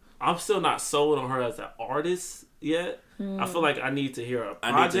still not sold on her as an artist yet. I feel like I need to hear a project.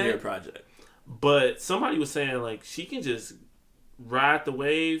 I need to hear a project. But somebody was saying she can just ride the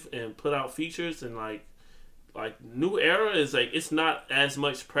wave and put out features, and like New Era is it's not as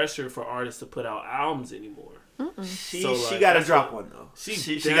much pressure for artists to put out albums anymore. She got to drop one though.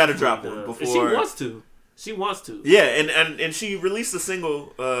 She got to drop one before. She wants to. Yeah, and she released a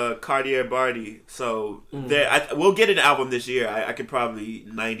single, Cartier Barty. So we'll get an album this year. I can probably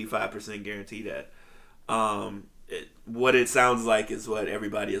 95% guarantee that. What it sounds like is what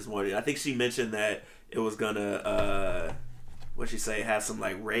everybody is wanting. I think she mentioned that it was gonna, have some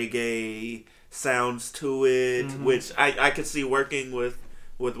reggae sounds to it, which I could see working with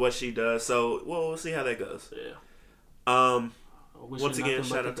what she does. So we'll see how that goes. Yeah. Once again,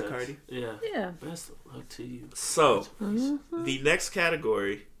 shout out to Cardi. Yeah. Best of luck to you. So the next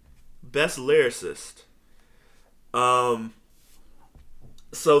category, Best Lyricist. So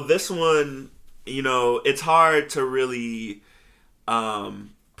this one, it's hard to really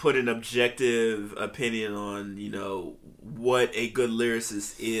put an objective opinion on, what a good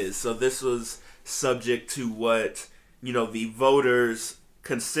lyricist is. So this was subject to what, the voters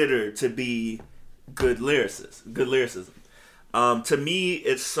consider to be good lyricism. To me,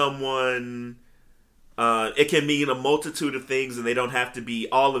 it's someone, it can mean a multitude of things, and they don't have to be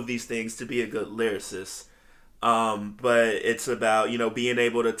all of these things to be a good lyricist. But it's about, being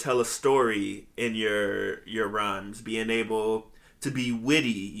able to tell a story in your rhymes, being able to be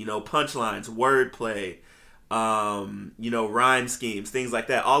witty, punchlines, wordplay, rhyme schemes, things like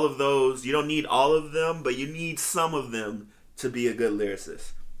that. All of those, you don't need all of them, but you need some of them to be a good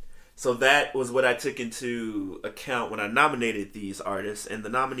lyricist. So that was what I took into account when I nominated these artists, and the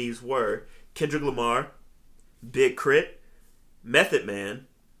nominees were Kendrick Lamar, Big Crit, Method Man,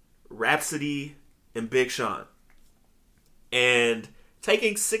 Rhapsody, and Big Sean. And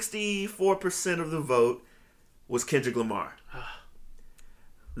taking 64% of the vote was Kendrick Lamar.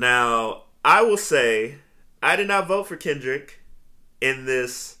 Now, I will say, I did not vote for Kendrick in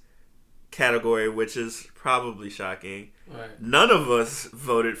this category, which is probably shocking. Right. None of us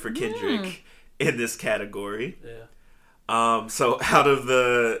voted for Kendrick in this category. Yeah. So out of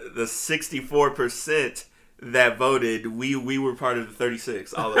the 64% that voted, we were part of the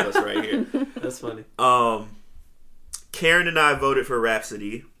 36, all of us right here. That's funny. Karen and I voted for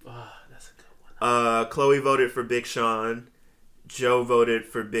Rhapsody. Oh, that's a good one. Chloe voted for Big Sean. Joe voted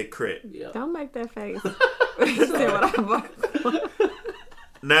for Big Crit. Yep. Don't make that face. You said what I voted for.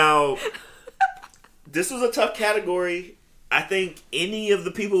 Now, this was a tough category. I think any of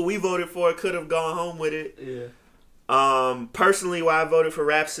the people we voted for could have gone home with it. Yeah. Personally, why I voted for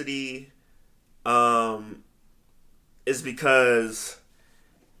Rhapsody is because,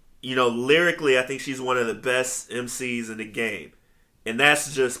 lyrically, I think she's one of the best MCs in the game. And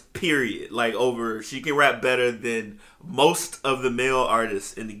that's just period. She can rap better than most of the male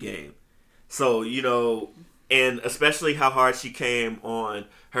artists in the game. So, and especially how hard she came on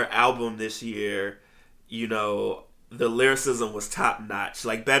her album this year, the lyricism was top notch,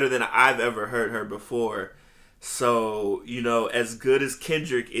 better than I've ever heard her before. So, as good as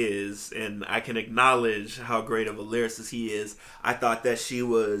Kendrick is, and I can acknowledge how great of a lyricist he is, I thought that she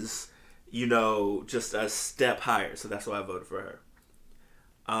was, just a step higher. So that's why I voted for her.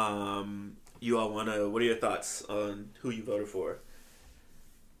 You all what are your thoughts on who you voted for?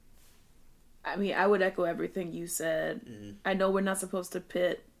 I mean, I would echo everything you said. Mm-hmm. I know we're not supposed to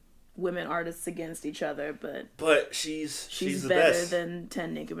pit women artists against each other, but she's the better best. Than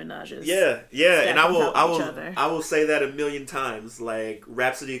 10 Nicki Minaj's. Yeah, and I will say that a million times.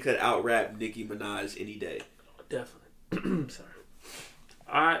 Rhapsody could out rap Nicki Minaj any day. Definitely. Sorry.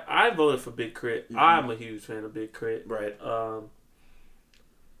 I voted for Big Crit. Mm-hmm. I'm a huge fan of Big Crit. Right.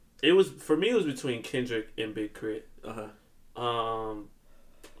 It was between Kendrick and Big Crit. I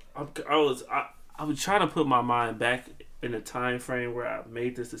was trying to put my mind back in the time frame where I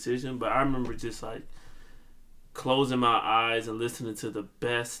made this decision, but I remember just closing my eyes and listening to the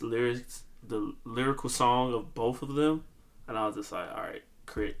best lyrics, the lyrical song of both of them, and I was just like, all right,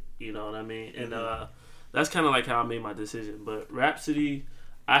 Crit, you know what I mean? And that's kind of how I made my decision. But Rhapsody,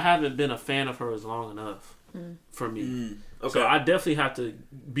 I haven't been a fan of hers long enough for me. Okay. So I definitely have to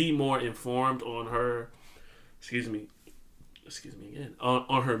be more informed on her. Excuse me again.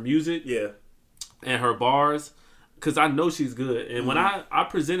 On her music, and her bars, because I know she's good. And when I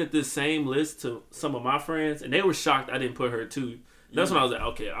presented this same list to some of my friends, and they were shocked I didn't put her too. That's when I was like,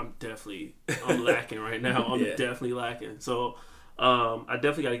 okay, I'm lacking right now. I'm definitely lacking. So I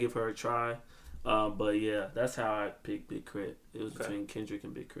definitely got to give her a try. But yeah, that's how I picked Big Crit. It was between Kendrick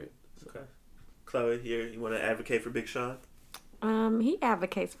and Big Crit. So. Okay. Chloe, here, you want to advocate for Big Sean? He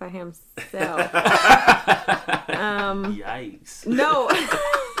advocates for himself. Yikes. No.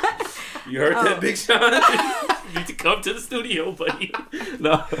 You heard that, Big Sean? You need to come to the studio, buddy.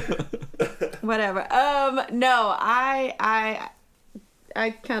 No. Whatever. No, I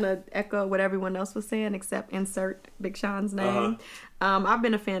kind of echo what everyone else was saying, except insert Big Sean's name. I've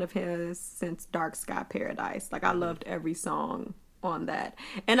been a fan of his since Dark Sky Paradise. I loved every song on that.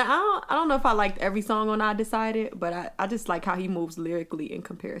 And I don't know if I liked every song on I Decided, but I just like how he moves lyrically in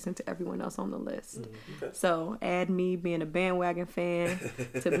comparison to everyone else on the list. Okay. So add me being a bandwagon fan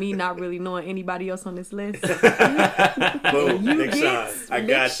to me not really knowing anybody else on this list. Boom, Big Sean. I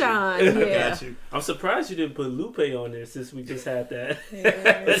got you. I'm surprised you didn't put Lupe on there since we just had that.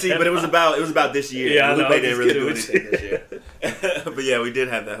 Yeah. See, but it was about this year. Yeah, Lupe didn't really do anything this year. But yeah, we did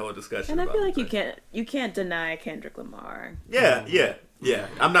have that whole discussion. And I feel like you can't deny Kendrick Lamar. Yeah.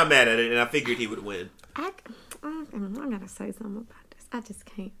 I'm not mad at it, and I figured he would win. I gotta say something about this. I just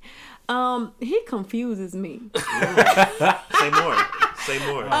can't. He confuses me. Say more.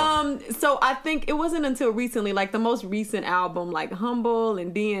 So I think it wasn't until recently, the most recent album, Humble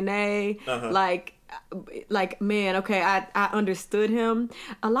and DNA, like, man, okay, I understood him.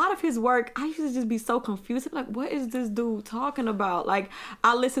 A lot of his work, I used to just be so confused. I'm like, what is this dude talking about? Like,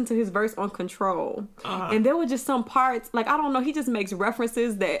 I listened to his verse on Control, and there were just some parts, like, I don't know, he just makes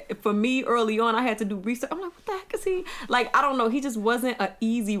references that for me early on, I had to do research. I'm like, what the heck is he? Like, I don't know, he just wasn't an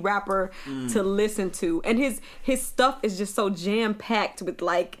easy rapper to listen to. And his stuff is just so jam-packed with,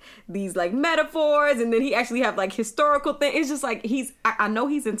 like, these, like, metaphors, and then he actually have, like, historical things. It's just like, I know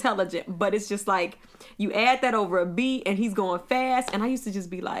he's intelligent, but it's just like, you add that over a beat and he's going fast, and I used to just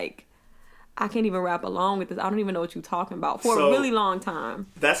be like, I can't even rap along with this. I don't even know what you're talking about for a really long time.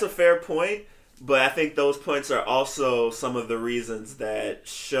 That's a fair point, but I think those points are also some of the reasons that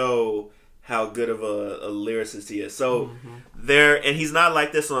show how good of a lyricist he is. So and he's not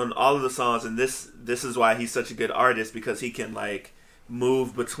like this on all of the songs, and this is why he's such a good artist, because he can like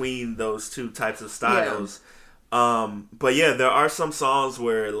move between those two types of styles. But yeah, there are some songs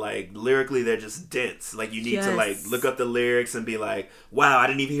where like lyrically they're just dense. Like you need to like look up the lyrics and be like, wow, I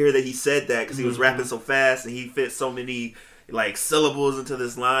didn't even hear that he said that, because he was rapping so fast and he fit so many like syllables into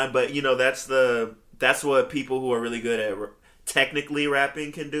this line. But you know, that's what people who are really good at technically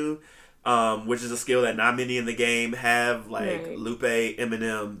rapping can do, which is a skill that not many in the game have. Like Lupe,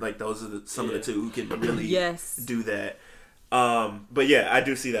 Eminem, like those are some of the two who can really do that. But yeah, I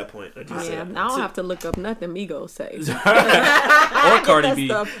do see that point. I don't have to look up nothing Migos say. Or Cardi B.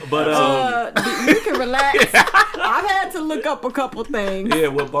 But you can relax. I've had to look up a couple things. Yeah,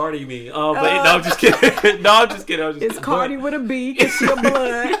 what Barty mean? No, I'm just kidding. I'm just kidding. It's Cardi with a B, because she a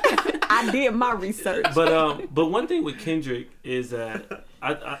blood. I did my research. But one thing with Kendrick is that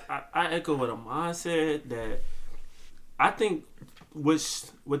I echo what Amon said, that I think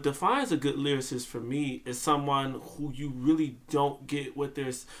what defines a good lyricist for me is someone who you really don't get what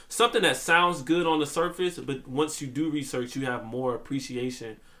there's something that sounds good on the surface, but once you do research, you have more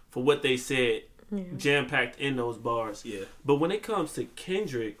appreciation for what they said, jam-packed in those bars. Yeah. But when it comes to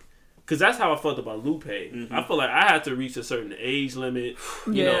Kendrick, because that's how I felt about Lupe. I feel like I had to reach a certain age limit,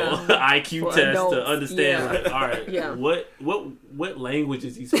 you know, IQ for test adults. To understand. Like, all right, what language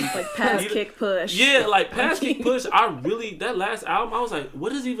is he speaking? Like pass, kick, push. Yeah, like pass, kick, push. That last album, I was like,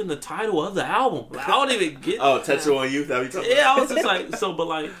 what is even the title of the album? Like, I don't even get. Tattoo on You. That we I was just like,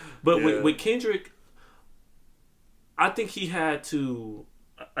 with Kendrick, I think he had to.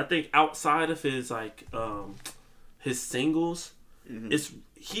 I think outside of his like his singles,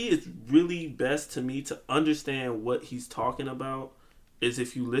 he is really best to me to understand what he's talking about is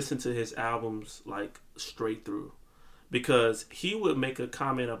if you listen to his albums like straight through, because he would make a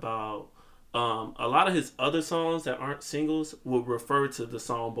comment about a lot of his other songs that aren't singles would refer to the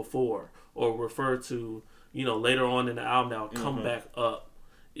song before, or refer to, you know, later on in the album that will come back up,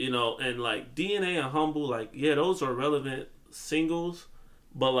 you know, and like DNA and Humble, like, yeah, those are relevant singles,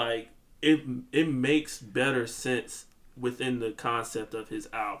 but like it makes better sense within the concept of his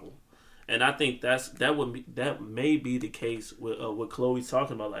album. And I think that may be the case with what Chloe's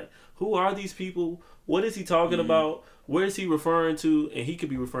talking about. Like, who are these people? What is he talking about? Where is he referring to? And he could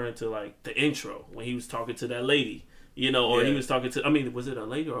be referring to like the intro when he was talking to that lady, you know, or he was talking to, I mean, was it a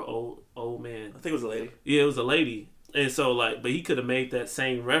lady or an old man? I think it was a lady. Yeah, it was a lady. And so like, but he could have made that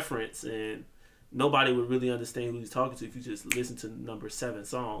same reference and nobody would really understand who he's talking to if you just listen to number 7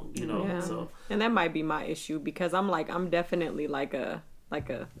 song, you know. So, and that might be my issue, because I'm definitely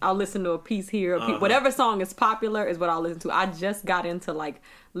I'll listen to a piece here, whatever song is popular is what I'll listen to. I just got into like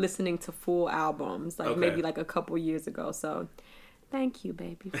listening to full albums, like maybe like a couple years ago. So thank you,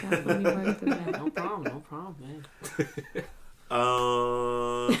 baby, for helping me work through that. No problem,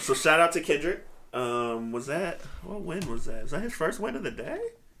 man. So shout out to Kendrick. What win was that? Was that his first win of the day?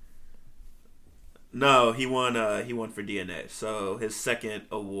 No, he won for DNA. So his second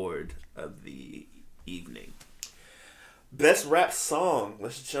award of the evening. Best rap song.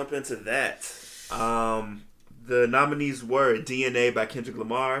 Let's jump into that. The nominees were DNA by Kendrick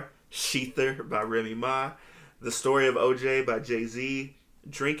Lamar, Sheether by Remy Ma, The Story of OJ by Jay-Z,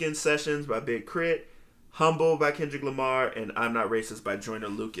 Drinking Sessions by Big Crit, Humble by Kendrick Lamar, and I'm Not Racist by Joyner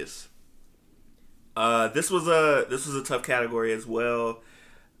Lucas. This was a tough category as well.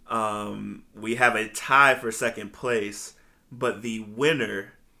 We have a tie for second place, but the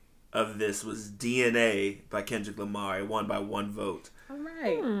winner of this was DNA by Kendrick Lamar. It won by 1 vote. All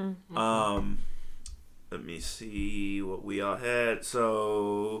right. Let me see what we all had.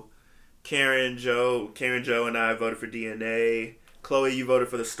 So Karen, Joe, and I voted for DNA. Chloe, you voted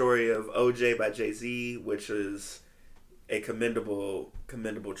for The Story of OJ by Jay-Z, which is a commendable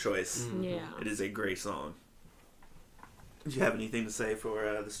choice. Yeah. It is a great song. Do you have anything to say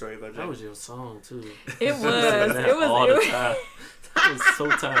for the story of OJ? That was your song too. It was. It was. All the time. I was so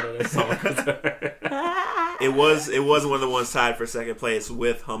tired of that song. It was one of the ones tied for second place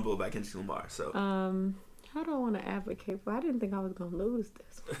with "Humble" by Kendrick Lamar. So, how do I want to advocate for? I didn't think I was gonna lose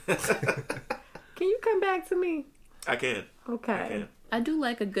this. Can you come back to me? I can. Okay. I can. I do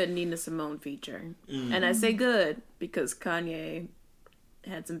like a good Nina Simone feature, and I say good because Kanye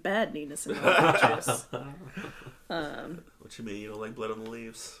had some bad Nina Simone features. What you mean? You don't like "Blood on the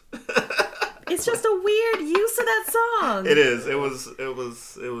Leaves"? It's just a weird use of that song. It is. It was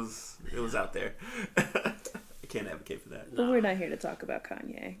out there. I can't advocate for that. But we're not here to talk about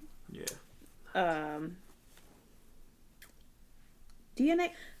Kanye. Yeah.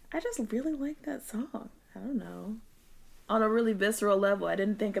 DNA. I just really like that song. I don't know. On a really visceral level, I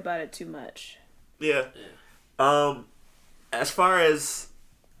didn't think about it too much. Yeah. As far as,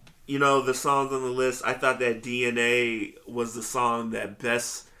 the songs on the list, I thought that DNA was the song that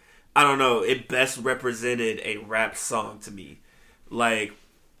best, it best represented a rap song to me. Like,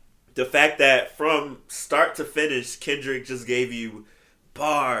 the fact that from start to finish, Kendrick just gave you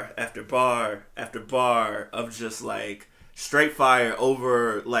bar after bar after bar of just, like, straight fire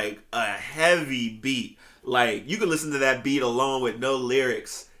over, like, a heavy beat. Like, you could listen to that beat alone with no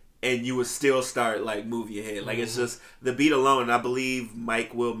lyrics and you would still start, like, moving your head. Like, it's just the beat alone. And I believe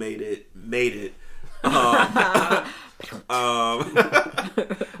Mike Will made it.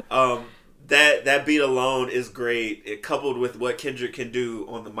 That beat alone is great. It coupled with what Kendrick can do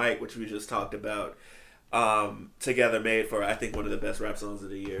on the mic, which we just talked about, together made for, I think, one of the best rap songs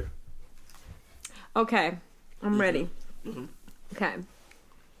of the year. Okay. I'm ready. Mm-hmm. Okay.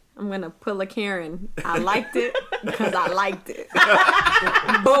 I'm going to pull a Karen. I liked it because I liked it.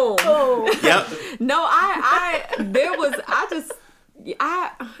 Boom. Yep. No, I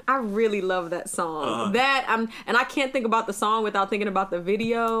really love that song. And I can't think about the song without thinking about the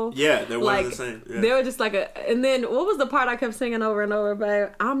video. Yeah, they're one like, of the same. Yeah. They were just like and then what was the part I kept singing over and over, babe?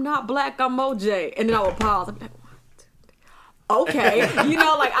 I'm not black, I'm OJ. And then I would pause. I'm like, okay.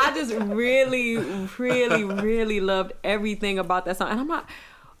 I just really, really, really loved everything about that song. And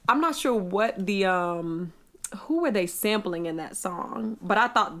I'm not sure what the who were they sampling in that song, but I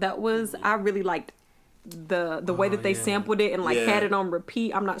thought I really liked the way that they sampled it and had it on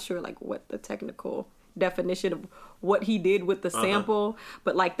repeat. I'm not sure like what the technical definition of what he did with the sample,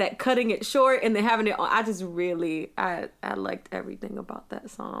 but like that cutting it short and then having it on, I just really I liked everything about that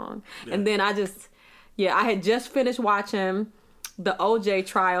song. And then I had just finished watching the OJ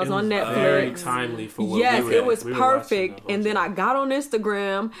trials on Netflix. Very timely for what yes, we were, it was we perfect. And then I got on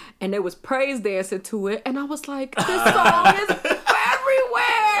Instagram and there was praise dancing to it, and I was like, this song is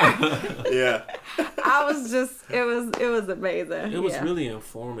everywhere. Yeah. I was just, it was amazing. It was really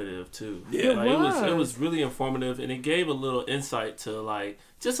informative too. Yeah, it was really informative, and it gave a little insight to like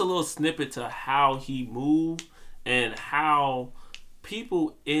just a little snippet to how he moved and how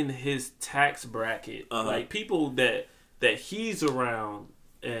people in his tax bracket, like people that he's around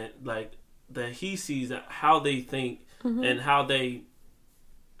and like that he sees, how they think and how they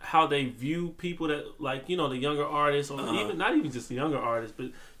view people that like, the younger artists, or even not even just the younger artists,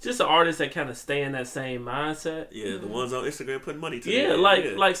 but just the artists that kind of stay in that same mindset. Yeah, the ones on Instagram putting money to it.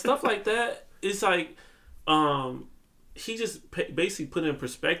 Like stuff like that. It's like he just basically put in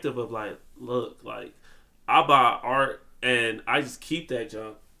perspective of like, look, like I buy art and I just keep that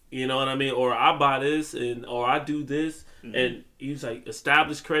junk. You know what I mean? Or I buy this or I do this, and he's like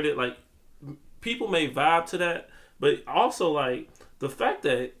established credit. Like people may vibe to that, but also like the fact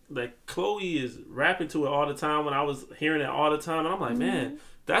that like Chloe is rapping to it all the time. When I was hearing it all the time, and I'm like, man,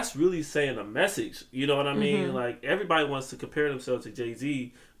 that's really saying a message. You know what I mean? Like everybody wants to compare themselves to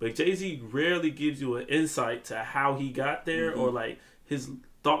Jay-Z, but Jay-Z rarely gives you an insight to how he got there or like his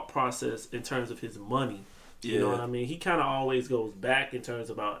thought process in terms of his money. You know what I mean? He kind of always goes back in terms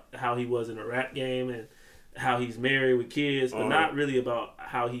about how he was in the rap game and how he's married with kids, but not really about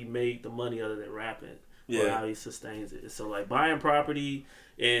how he made the money other than rapping or how he sustains it. So like buying property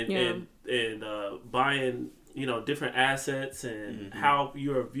and buying, different assets and how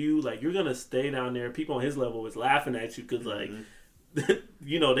you're viewed, like you're going to stay down there. People on his level is laughing at you because like,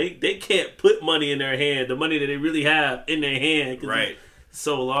 they can't put money in their hand, the money that they really have in their hand. Cause it's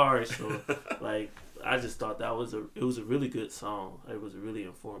so large. So like, I just thought it was a really good song. It was really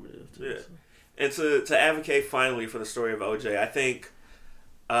informative too. Yeah. And to advocate finally for the story of OJ, I think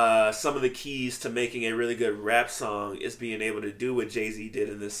some of the keys to making a really good rap song is being able to do what Jay-Z did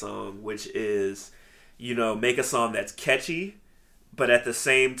in this song, which is, make a song that's catchy, but at the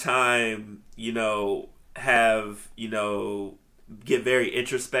same time, have, get very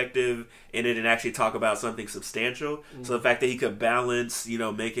introspective in it and actually talk about something substantial. Mm-hmm. So the fact that he could balance,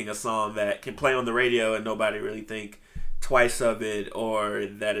 making a song that can play on the radio and nobody really think twice of it, or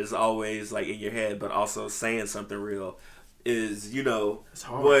that is always like in your head, but also saying something real, is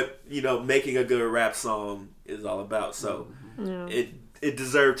what making a good rap song is all about. So it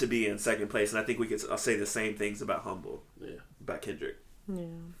deserved to be in second place, and I think I'll say the same things about Humble by Kendrick. Yeah.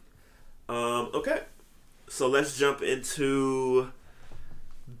 Okay, so let's jump into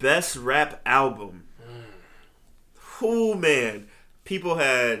best rap album. Oh man, people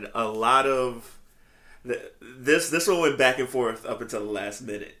had a lot of this one went back and forth up until the last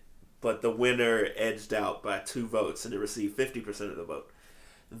minute, but the winner edged out by 2 votes, and it received 50% of the vote.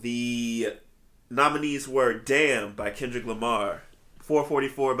 The nominees were Damn by Kendrick Lamar,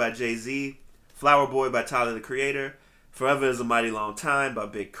 444 by Jay-Z, Flower Boy by Tyler, the Creator, Forever Is a Mighty Long Time by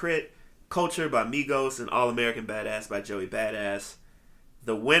Big Crit, Culture by Migos, and All American Badass by Joey Badass.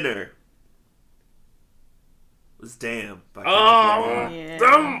 The winner was Damn by Kendrick Lamar.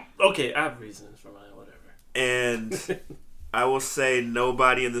 Yeah. Okay, I have reasons for mine, whatever. And I will say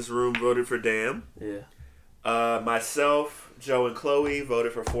nobody in this room voted for Damn. Yeah. Myself, Joe, and Chloe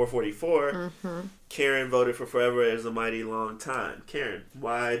voted for 444. Mm-hmm. Karen voted for Forever Is a Mighty Long Time. Karen,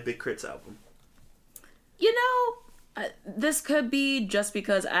 why Big Crit's album? This could be just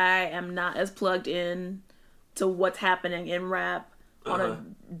because I am not as plugged in to what's happening in rap on a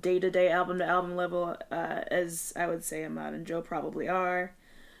day-to-day, album-to-album level as I would say Ahmad and Joe probably are.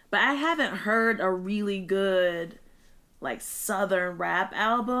 But I haven't heard a really good, Southern rap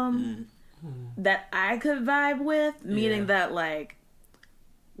album that I could vibe with, meaning that,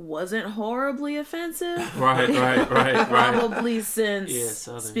 wasn't horribly offensive. Right. Probably since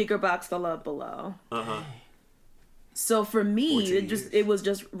Southern. Speakerboxxx The Love Below. Uh-huh. So for me, it was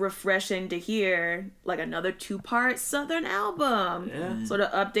just refreshing to hear another 2-part Southern album. Yeah. Sort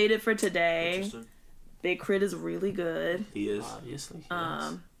of updated for today. Big Crit is really good. He is. Obviously.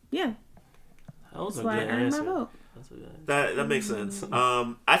 Yeah. That was That's a why good I earned my answer. vote. That makes sense.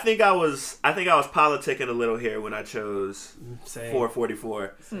 I think I was politicking a little here when I chose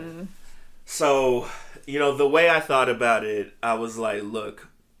 444. So, the way I thought about it, I was like, look,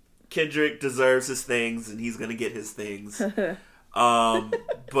 Kendrick deserves his things and he's gonna get his things.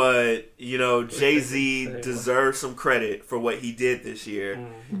 But Jay-Z deserves some credit for what he did this year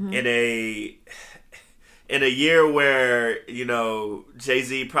in a year where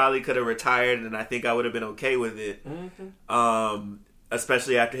Jay-Z probably could have retired, and I think I would have been okay with it.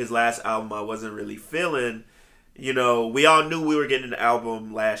 Especially after his last album, I wasn't really feeling. We all knew we were getting an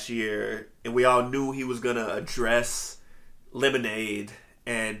album last year, and we all knew he was gonna address Lemonade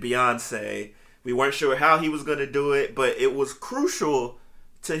and Beyonce. We weren't sure how he was going to do it, but it was crucial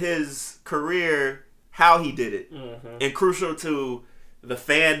to his career how he did it. And crucial to the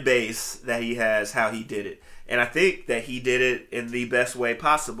fan base that he has, how he did it. And I think that he did it in the best way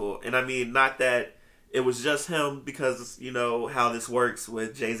possible. And I mean, not that it was just him, because, how this works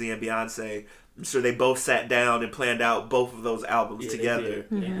with Jay-Z and Beyonce. I'm sure they both sat down and planned out both of those albums together.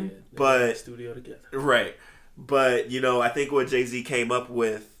 They did. But studio together. Right. But, I think what Jay-Z came up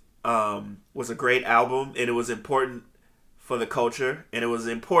with was a great album, and it was important for the culture, and it was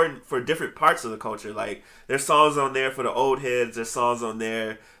important for different parts of the culture. There's songs on there for the old heads, there's songs on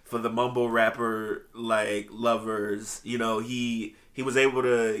there for the mumble rapper, lovers. He was able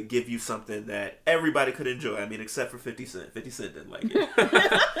to give you something that everybody could enjoy. I mean, except for 50 Cent. 50 Cent didn't like it.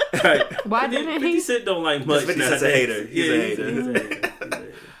 Right. Why didn't 50 he? Cent don't like much. 50 Cent's a hater. He's a hater. He's a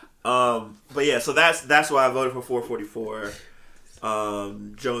hater. But yeah, so that's why I voted for 444.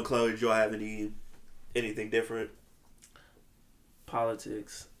 Joe and Chloe, do y'all have anything different?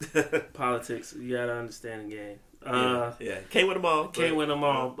 Politics. You gotta understand the game. Yeah. Can't win them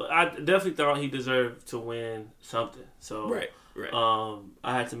all. But I definitely thought he deserved to win something. So right.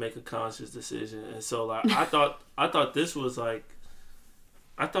 I had to make a conscious decision, and so I thought this was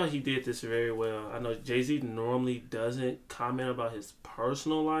I thought he did this very well. I know Jay-Z normally doesn't comment about his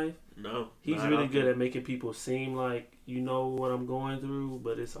personal life. No. He's really good at making people seem like what I'm going through,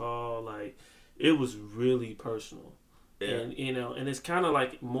 but it's all it was really personal. Yeah. And and it's kind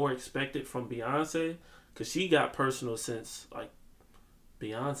of more expected from Beyonce, because she got personal since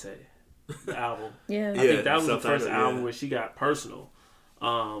Beyonce the album. Yeah. I think that was the first album where she got personal.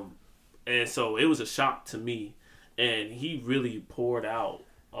 And so it was a shock to me, and he really poured out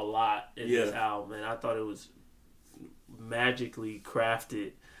a lot in this album, and I thought it was magically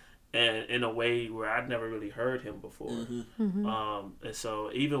crafted and in a way where I'd never really heard him before. And so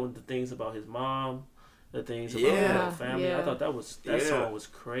even with the things about his mom, the things about his family, I thought that song was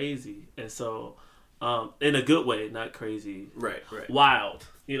crazy. And so In a good way, not crazy. Right. Wild,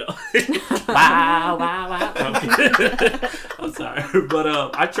 wow. I'm sorry, but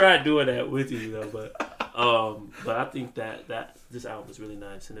I tried doing that with you, but I think that this album was really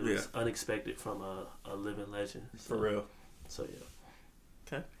nice, and it was unexpected from a living legend. For real. So yeah.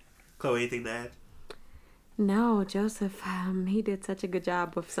 Okay. Chloe, anything to add? No, Joseph, he did such a good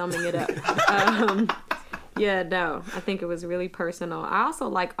job of summing it up. Yeah, no, I think it was really personal. I also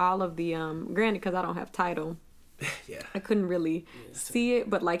like all of the, granted, because I don't have Tidal. Yeah. I couldn't really see it,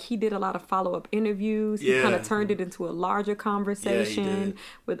 but like he did a lot of follow-up interviews. He kind of turned it into a larger conversation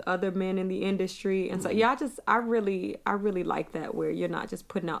with other men in the industry. And so, I really like that, where you're not just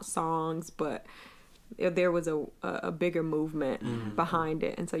putting out songs, but there was a bigger movement behind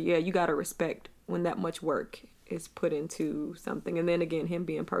it. And so, you got to respect when that much work is put into something. And then again, him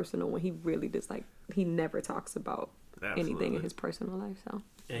being personal, when he really just he never talks about anything in his personal life. So.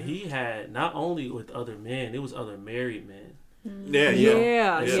 And he had not only with other men, it was other married men.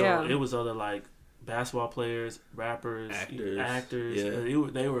 Yeah. So it was other like basketball players, rappers, actors. Yeah.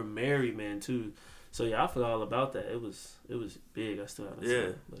 They were married men too. So I forgot all about that. It was big. I still haven't seen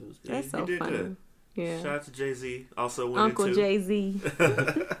it, but it was big. That's so funny. Good. Yeah. Shout out to Jay-Z. Also winning Uncle Jay-Z.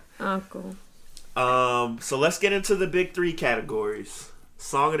 Uncle. So let's get into the big three categories: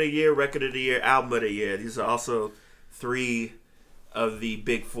 Song of the Year, Record of the Year, Album of the Year. These are also 3 of the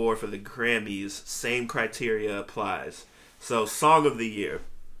big 4 for the Grammys. Same criteria applies. So Song of the Year.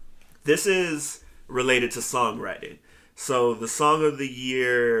 This is related to songwriting. So the Song of the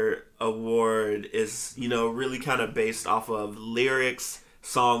Year award is, really kind of based off of lyrics,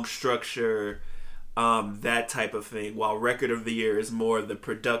 song structure, that type of thing. While Record of the Year is more the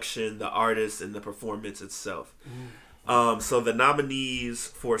production, the artist, and the performance itself. So the nominees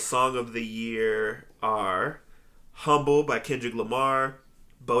for Song of the Year are Humble by Kendrick Lamar,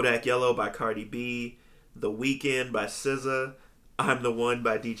 Bodak Yellow by Cardi B, The Weeknd by SZA, I'm the One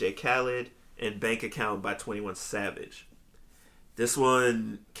by DJ Khaled, and Bank Account by 21 Savage. This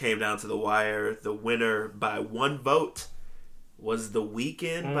one came down to the wire. The winner by 1 vote was The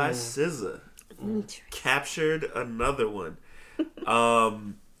Weeknd by SZA. Captured another one.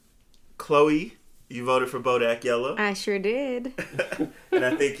 Chloe, you voted for Bodak Yellow. I sure did. And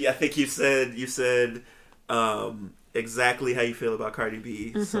I think you said exactly how you feel about Cardi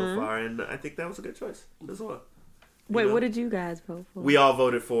B so far, and I think that was a good choice as well. Wait, what did you guys vote for? We all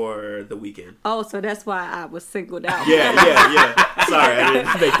voted for The Weeknd. Oh, so that's why I was singled out. Yeah. Sorry, I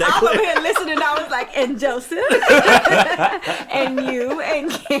didn't make that clear. I was over here listening, I was like, and Joseph, and you,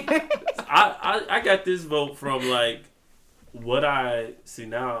 and Karen. I got this vote from like what I see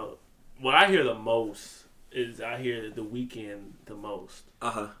now. What I hear the most is I hear The Weeknd the most.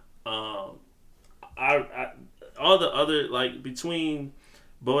 I all the other, like, between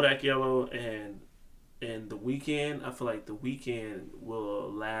Bodak Yellow and The Weeknd, I feel like The Weeknd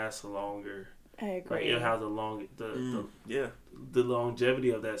will last longer. I agree. Like, it'll have the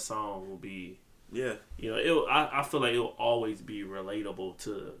longevity of that song will be, I feel like it'll always be relatable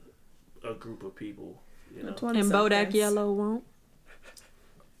to a group of people. And Bodak Yellow won't.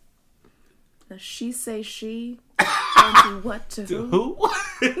 Now she say she. Don't do what to who?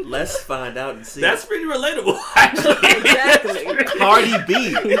 Let's find out and see. That's pretty relatable, actually. Exactly. Cardi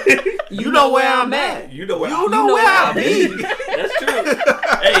B. You know where I'm at. You know where I be. That's true.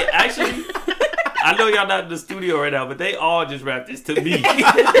 Hey, actually, I know y'all not in the studio right now, but they all just rapped this to me.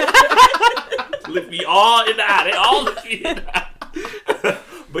 Look me all in the eye. They all look me in the eye.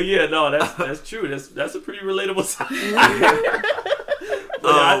 But yeah, no, that's true. That's a pretty relatable song.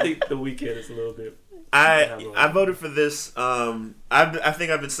 But I think The Weeknd is a little bit. I voted for this. I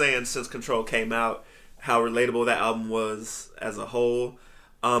think I've been saying since Control came out how relatable that album was as a whole.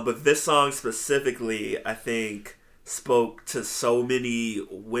 But this song specifically, I think, spoke to so many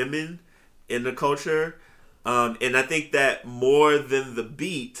women in the culture. And I think that more than the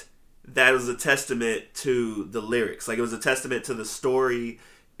beat, that was a testament to the lyrics. Like, it was a testament to the story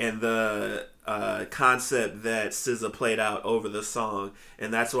and the concept that SZA played out over the song.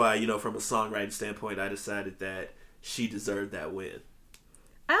 And that's why, from a songwriting standpoint, I decided that she deserved that win.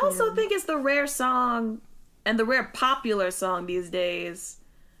 I also think it's the rare song and the rare popular song these days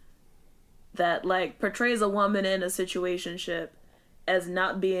that, like, portrays a woman in a situationship as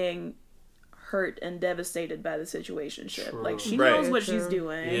not being hurt and devastated by the situationship. True. Like, she knows what she's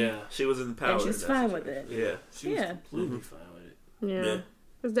doing. Yeah. She was in power. And she's fine with it. Yeah. She was completely fine with it. Yeah.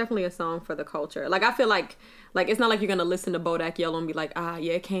 It's definitely a song for the culture. Like, I feel like it's not like you're going to listen to Bodak Yellow and be like,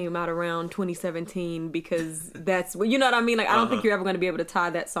 it came out around 2017 because that's, you know what I mean? Like, I don't think you're ever going to be able to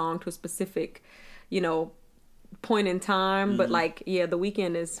tie that song to a specific, point in time, but like, yeah, The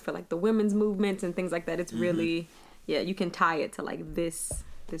Weeknd is for like the women's movement and things like that. It's really, you can tie it to like this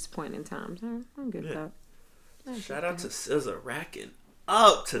point in time. So I'm good with that. Shout out to SZA racking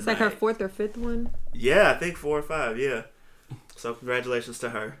up tonight. It's like her 4th or 5th one. Yeah, I think 4 or 5. Yeah. So congratulations to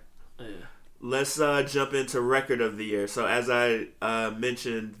her. Yeah. Let's jump into record of the year. So as I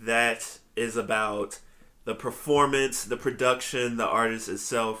mentioned, that is about the performance, the production, the artist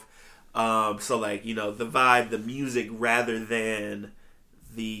itself. So like, you know, the vibe, the music, rather than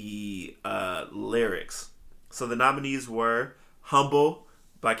the lyrics. So the nominees were Humble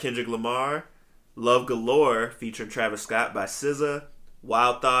by Kendrick Lamar, Love Galore featuring Travis Scott by SZA,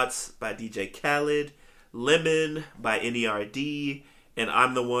 Wild Thoughts by DJ Khaled, Lemon by NERD, and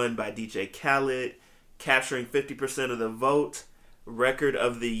I'm the One by DJ Khaled, capturing 50% of the vote. Record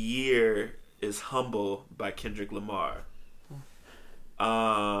of the year is Humble by Kendrick Lamar.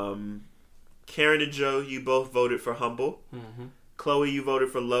 Karen and Joe, you both voted for Humble. Mm-hmm. Chloe, you voted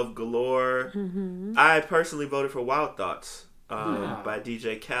for Love Galore. Mm-hmm. I personally voted for Wild Thoughts by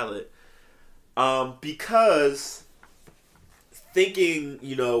DJ Khaled. Because thinking,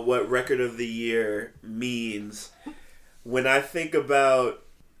 you know, what record of the year means, when I think about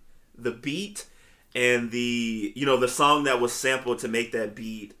the beat and the, you know, the song that was sampled to make that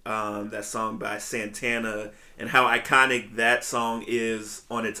beat, that song by Santana, and how iconic that song is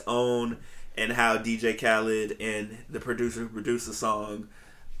on its own, and how DJ Khaled and the producer who produced the song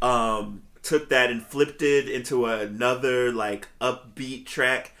took that and flipped it into another like upbeat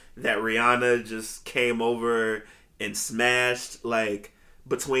track that Rihanna just came over and smashed. Like,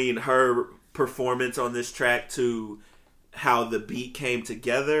 between her performance on this track to how the beat came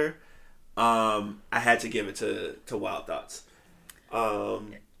together, I had to give it to Wild Thoughts.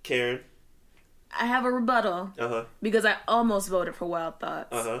 Karen? I have a rebuttal because I almost voted for Wild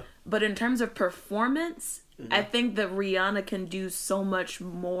Thoughts. But in terms of performance, I think that Rihanna can do so much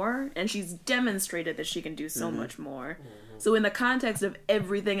more, and she's demonstrated that she can do so much more. So in the context of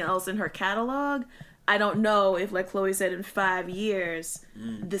everything else in her catalog, I don't know if, like Chloe said, in 5 years,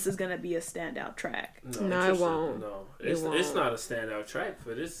 this is going to be a standout track. No, it won't. No, it's not a standout track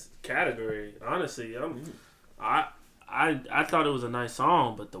for this category. Honestly, I thought it was a nice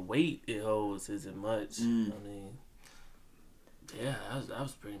song, but the weight it holds isn't much. I mean, yeah, that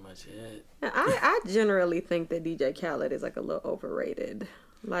was pretty much it. I generally think that DJ Khaled is like a little overrated.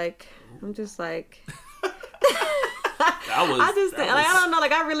 Like, I'm just like... I don't know,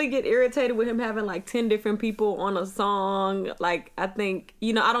 like, I really get irritated with him having like 10 different people on a song. Like, I think,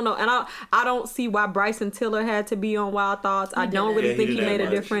 you know, I don't know, and I don't see why Bryson Tiller had to be on Wild Thoughts. I don't really think he made a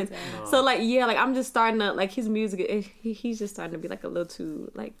difference. So like, yeah, like, I'm just starting to like his music. He's just starting to be like a little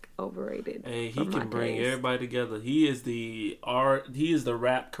too like overrated. Hey, he can bring everybody together. He is the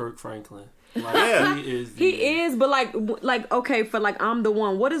rap Kirk Franklin. Like, he is, but like okay, for like I'm the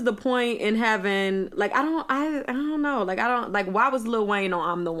One. What is the point in having like I don't know, like I don't like, why was Lil Wayne on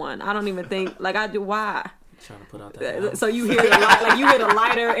I'm the One? I don't even think like I do. Why? Trying to put out that. So you hear the like you hear the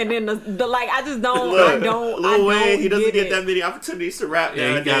lighter and then the like. I just don't. Look, Lil Wayne, he doesn't get that many opportunities to rap.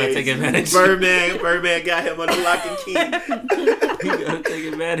 Yeah, you gotta take advantage. Birdman got him under lock and key. You gotta take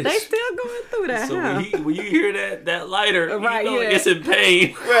advantage. They still going through that. So when you hear that lighter, right, you know it's in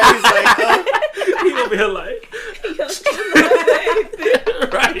pain. Right, he's like, he gonna be like,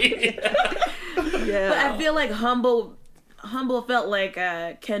 right. Yeah. But I feel like Humble felt like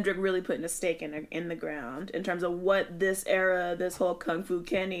Kendrick really putting a stake in the ground in terms of what this era, this whole Kung Fu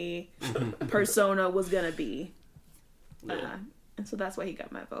Kenny persona was gonna be. And so that's why he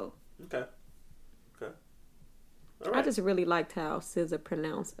got my vote. Okay. All right. I just really liked how SZA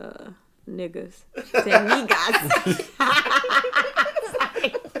pronounced niggas. Said niggas.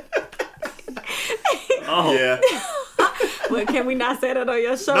 Oh yeah. Well, can we not say that on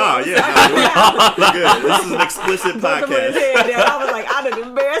your show? No, yeah. We're good. This is an explicit podcast. I was like, I done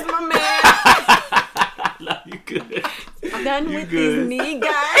embarrassed my man. No, you good. I'm done with these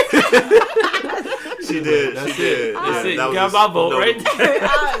niggas. She did. That's she did. That's it. That You got my vote right there.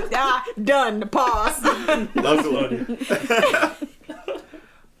 Done. Pause. Love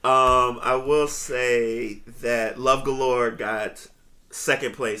I will say that Love Galore got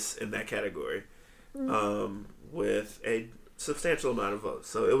second place in that category, with a substantial amount of votes.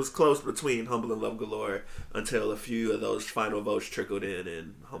 So it was close between Humble and Love Galore until a few of those final votes trickled in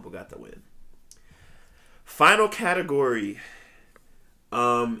and Humble got the win. Final category,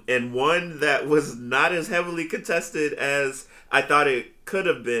 and one that was not as heavily contested as I thought it could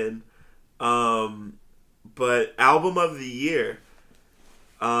have been, but Album of the Year.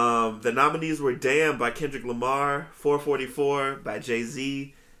 The nominees were Damn by Kendrick Lamar, 444 by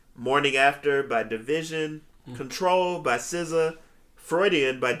Jay-Z, Morning After by Division, Control by SZA.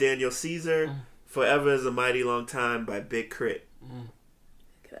 Freudian by Daniel Caesar. Forever is a Mighty Long Time by Big Crit.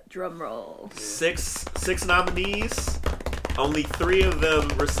 Drum roll. Six nominees. Only 3 of them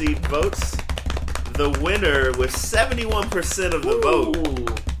received votes. The winner with 71% of the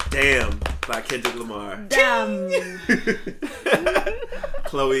vote. Damn, by Kendrick Lamar. Damn.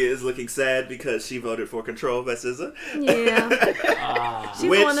 Chloe is looking sad because she voted for Control by SZA. Yeah. She's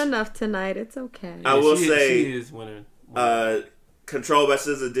won enough tonight. It's okay. I will say, she is winning. Control by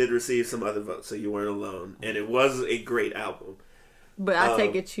SZA did receive some other votes, so you weren't alone. And it was a great album. But I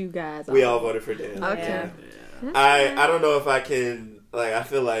take it you guys. We all voted for Dan. Okay. Yeah. I don't know if I can. Like, I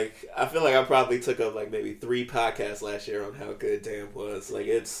feel like I probably took up like maybe 3 podcasts last year on how good Damn was. Like,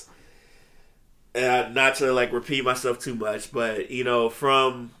 it's not to like repeat myself too much, but you know,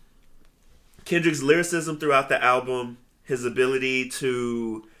 from Kendrick's lyricism throughout the album, his ability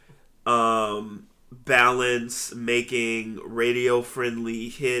to balance making radio friendly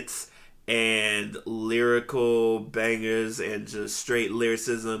hits and lyrical bangers and just straight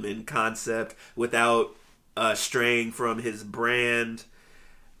lyricism and concept without straying from his brand.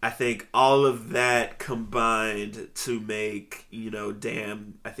 I think all of that combined to make, you know,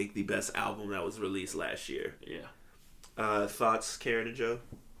 Damn, I think the best album that was released last year. Yeah. Thoughts, Karen and Joe?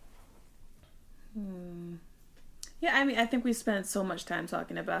 Yeah, I mean, I think we spent so much time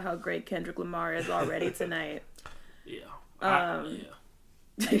talking about how great Kendrick Lamar is already tonight. Yeah.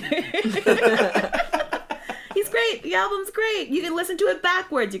 He's great. The album's great. You can listen to it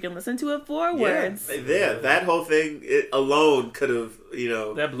backwards. You can listen to it forwards. Yeah, that whole thing alone could have, you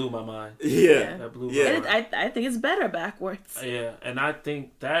know... That blew my mind. Yeah. That blew my mind. I think it's better backwards. Yeah, and I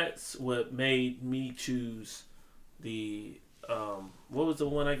think that's what made me choose the... what was the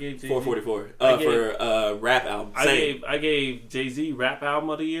one I gave Jay-Z? 444 for rap album. I gave Jay-Z rap album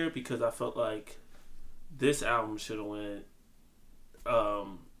of the year because I felt like this album should have went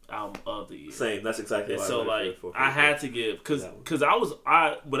album of the year. Same. That's exactly why. So like I had to give because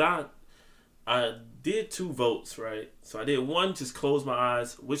I did 2 votes, right? So I did one, just close my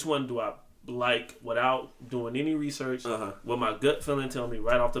eyes. Which one do I like without doing any research? What my gut feeling tell me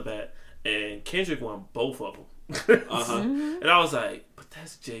right off the bat, and Kendrick won both of them. And I was like, but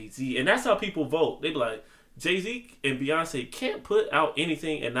that's Jay-Z, and that's how people vote. They be like, Jay-Z and Beyonce can't put out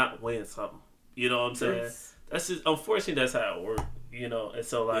anything and not win something. You know what I'm saying? Yes. That's just, unfortunately, that's how it works. You know, and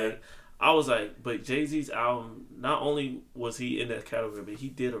so like I was like, but Jay-Z's album, not only was he in that category, but he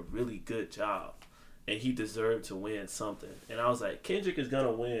did a really good job, and he deserved to win something. And I was like, Kendrick is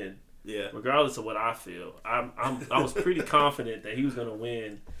gonna win, regardless of what I feel. I was pretty confident that he was gonna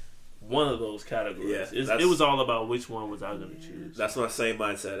win one of those categories. It was all about which one was I gonna choose. That's my same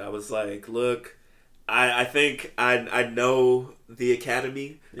mindset. I was like, look, I think I know the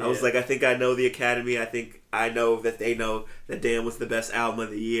Academy. I was like, I think I know the Academy. I think I know that they know that Damn was the best album of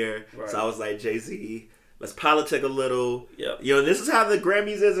the year. Right. So I was like, Jay-Z, let's politic a little. Yep. You know, this is how the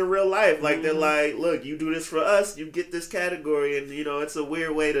Grammys is in real life. Like, they're like, look, you do this for us, you get this category. And, you know, it's a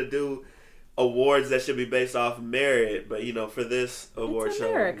weird way to do awards that should be based off merit. But, you know, for this award show.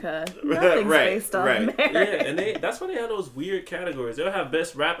 America. Nothing's based off merit. Yeah, and that's why they have those weird categories. They'll have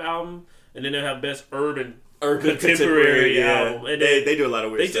best rap album, and then they'll have best urban contemporary album. And they do a lot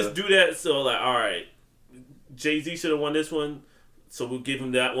of weird stuff. They just do that, so like, all right, Jay-Z should have won this one, so we'll give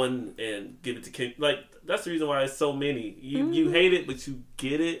him that one and give it to King. Like, that's the reason why it's so many. You hate it, but you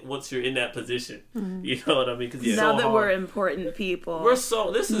get it once you're in that position. You know what I mean? Because now that we're important people, this is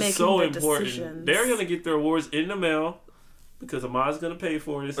so important. Decisions. They're gonna get their awards in the mail because Ahmad's gonna pay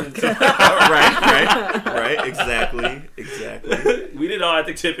for it. right, exactly. We didn't all have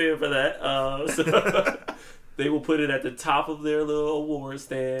to chip in for that. So they will put it at the top of their little award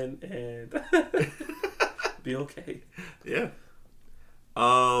stand and be okay. Yeah.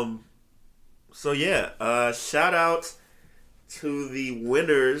 So yeah, shout out to the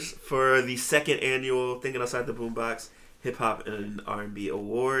winners for the 2nd annual Thinking Outside the Boombox Hip Hop and R&B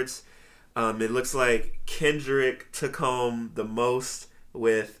Awards. It looks like Kendrick took home the most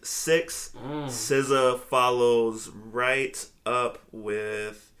with 6. SZA follows right up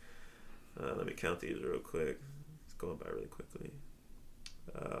with. Let me count these real quick. It's going by really quickly.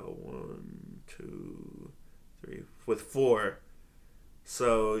 1, 2, 3, with 4.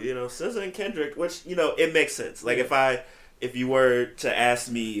 So, you know, SZA and Kendrick, which, you know, it makes sense. Like, if you were to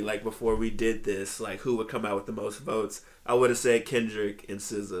ask me, like, before we did this, like, who would come out with the most votes, I would have said Kendrick and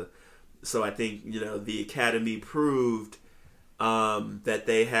SZA. So I think, you know, the Academy proved that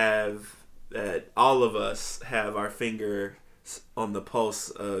all of us have our finger on the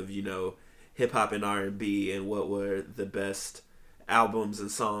pulse of, you know, hip-hop and R&B and what were the best albums and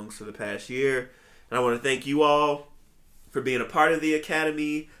songs for the past year. And I want to thank you all for being a part of the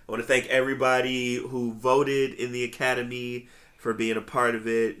Academy. I want to thank everybody who voted in the Academy for being a part of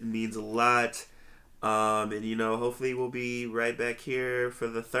it. It means a lot. And, you know, hopefully we'll be right back here for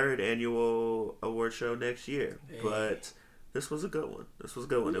the 3rd annual award show next year. Hey. But this was a good one. It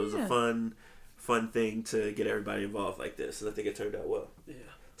was a fun thing to get everybody involved like this. And I think it turned out well. Yeah.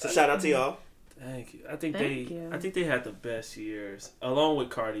 So shout out to y'all. Thank you. I think they had the best years, along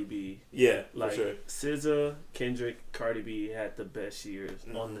with Cardi B. Yeah, like, for sure. SZA, Kendrick, Cardi B had the best years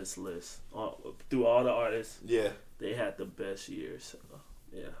on this list. Through all the artists, they had the best years. So,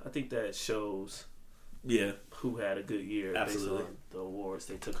 yeah, I think that shows who had a good year based on the awards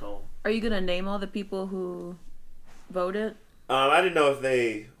they took home. Are you going to name all the people who voted? I didn't know if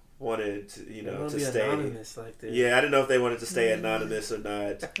they wanted to, to stay anonymous like that. Yeah, I didn't know if they wanted to stay anonymous or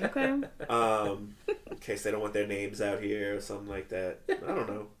not. Okay. In case they don't want their names out here or something like that. I don't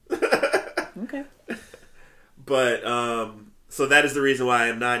know. Okay. But so that is the reason why I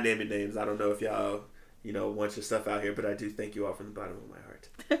am not naming names. I don't know if y'all, want your stuff out here, but I do thank you all from the bottom of my heart.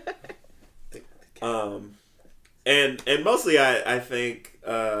 And mostly I thank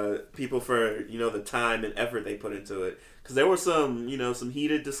people for the time and effort they put into it. Because there were some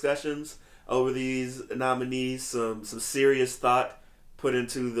heated discussions over these nominees, some serious thought put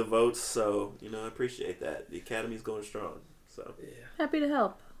into the votes. So, I appreciate that. The Academy's going strong. So happy to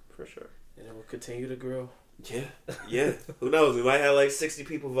help. For sure. And it will continue to grow. Yeah. Who knows? We might have like 60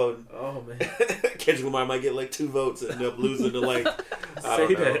 people voting. Oh, man. Kendrick Lamar might get like 2 votes and end up losing to like, I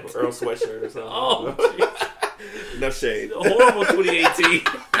don't know, Earl Sweatshirt or something. Oh, no shade. Horrible 2018.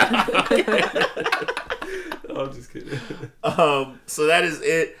 I'm just kidding. So that is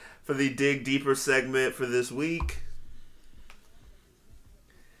it for the Dig Deeper segment for this week.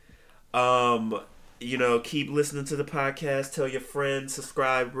 Keep listening to the podcast. Tell your friends.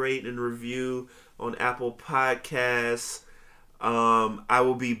 Subscribe, rate, and review on Apple Podcasts. I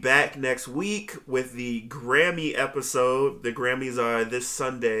will be back next week with the Grammy episode. The Grammys are this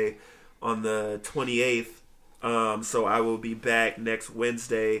Sunday on the 28th. So I will be back next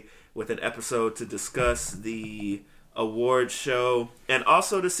Wednesday with an episode to discuss the award show and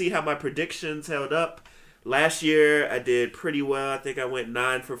also to see how my predictions held up. Last year I did pretty well. I think I went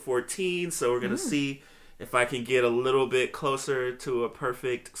 9 for 14, so we're going to see if I can get a little bit closer to a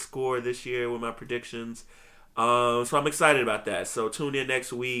perfect score this year with my predictions. So I'm excited about that. So tune in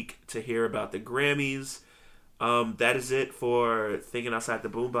next week to hear about the Grammys. That is it for Thinking Outside the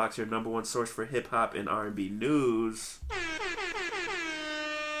Boombox, your number one source for hip-hop and R&B news.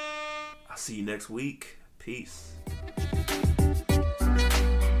 I'll see you next week. Peace.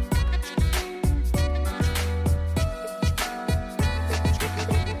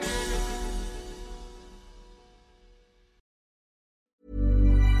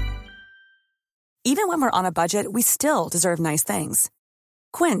 Even when we're on a budget, we still deserve nice things.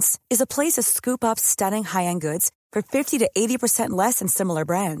 Quince is a place to scoop up stunning high-end goods for 50 to 80% less than similar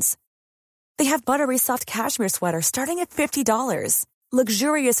brands. They have buttery soft cashmere sweaters starting at $50,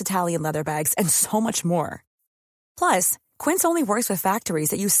 luxurious Italian leather bags, and so much more. Plus, Quince only works with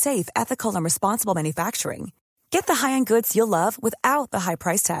factories that use safe, ethical, and responsible manufacturing. Get the high-end goods you'll love without the high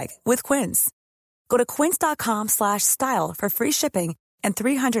price tag with Quince. Go to quince.com/style for free shipping and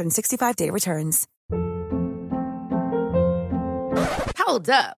 365-day returns. Hold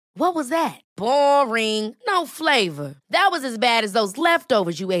up. What was that? Boring. No flavor. That was as bad as those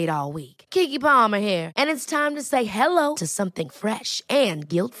leftovers you ate all week. Keke Palmer here. And it's time to say hello to something fresh and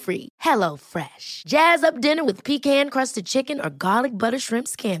guilt-free. Hello Fresh. Jazz up dinner with pecan-crusted chicken or garlic butter shrimp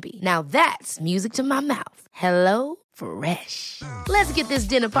scampi. Now that's music to my mouth. Hello Fresh. Let's get this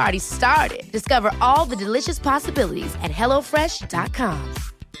dinner party started. Discover all the delicious possibilities at HelloFresh.com.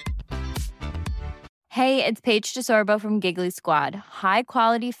 Hey, it's Paige DeSorbo from Giggly Squad. High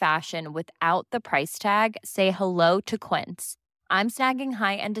quality fashion without the price tag. Say hello to Quince. I'm snagging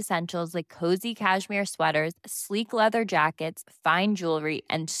high-end essentials like cozy cashmere sweaters, sleek leather jackets, fine jewelry,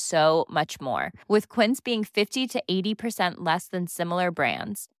 and so much more. With Quince being 50 to 80% less than similar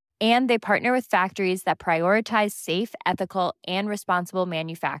brands. And they partner with factories that prioritize safe, ethical, and responsible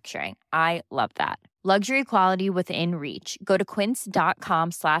manufacturing. I love that. Luxury quality within reach. Go to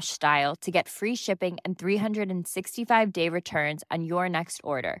quince.com/style to get free shipping and 365-day returns on your next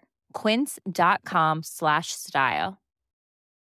order. Quince.com/style.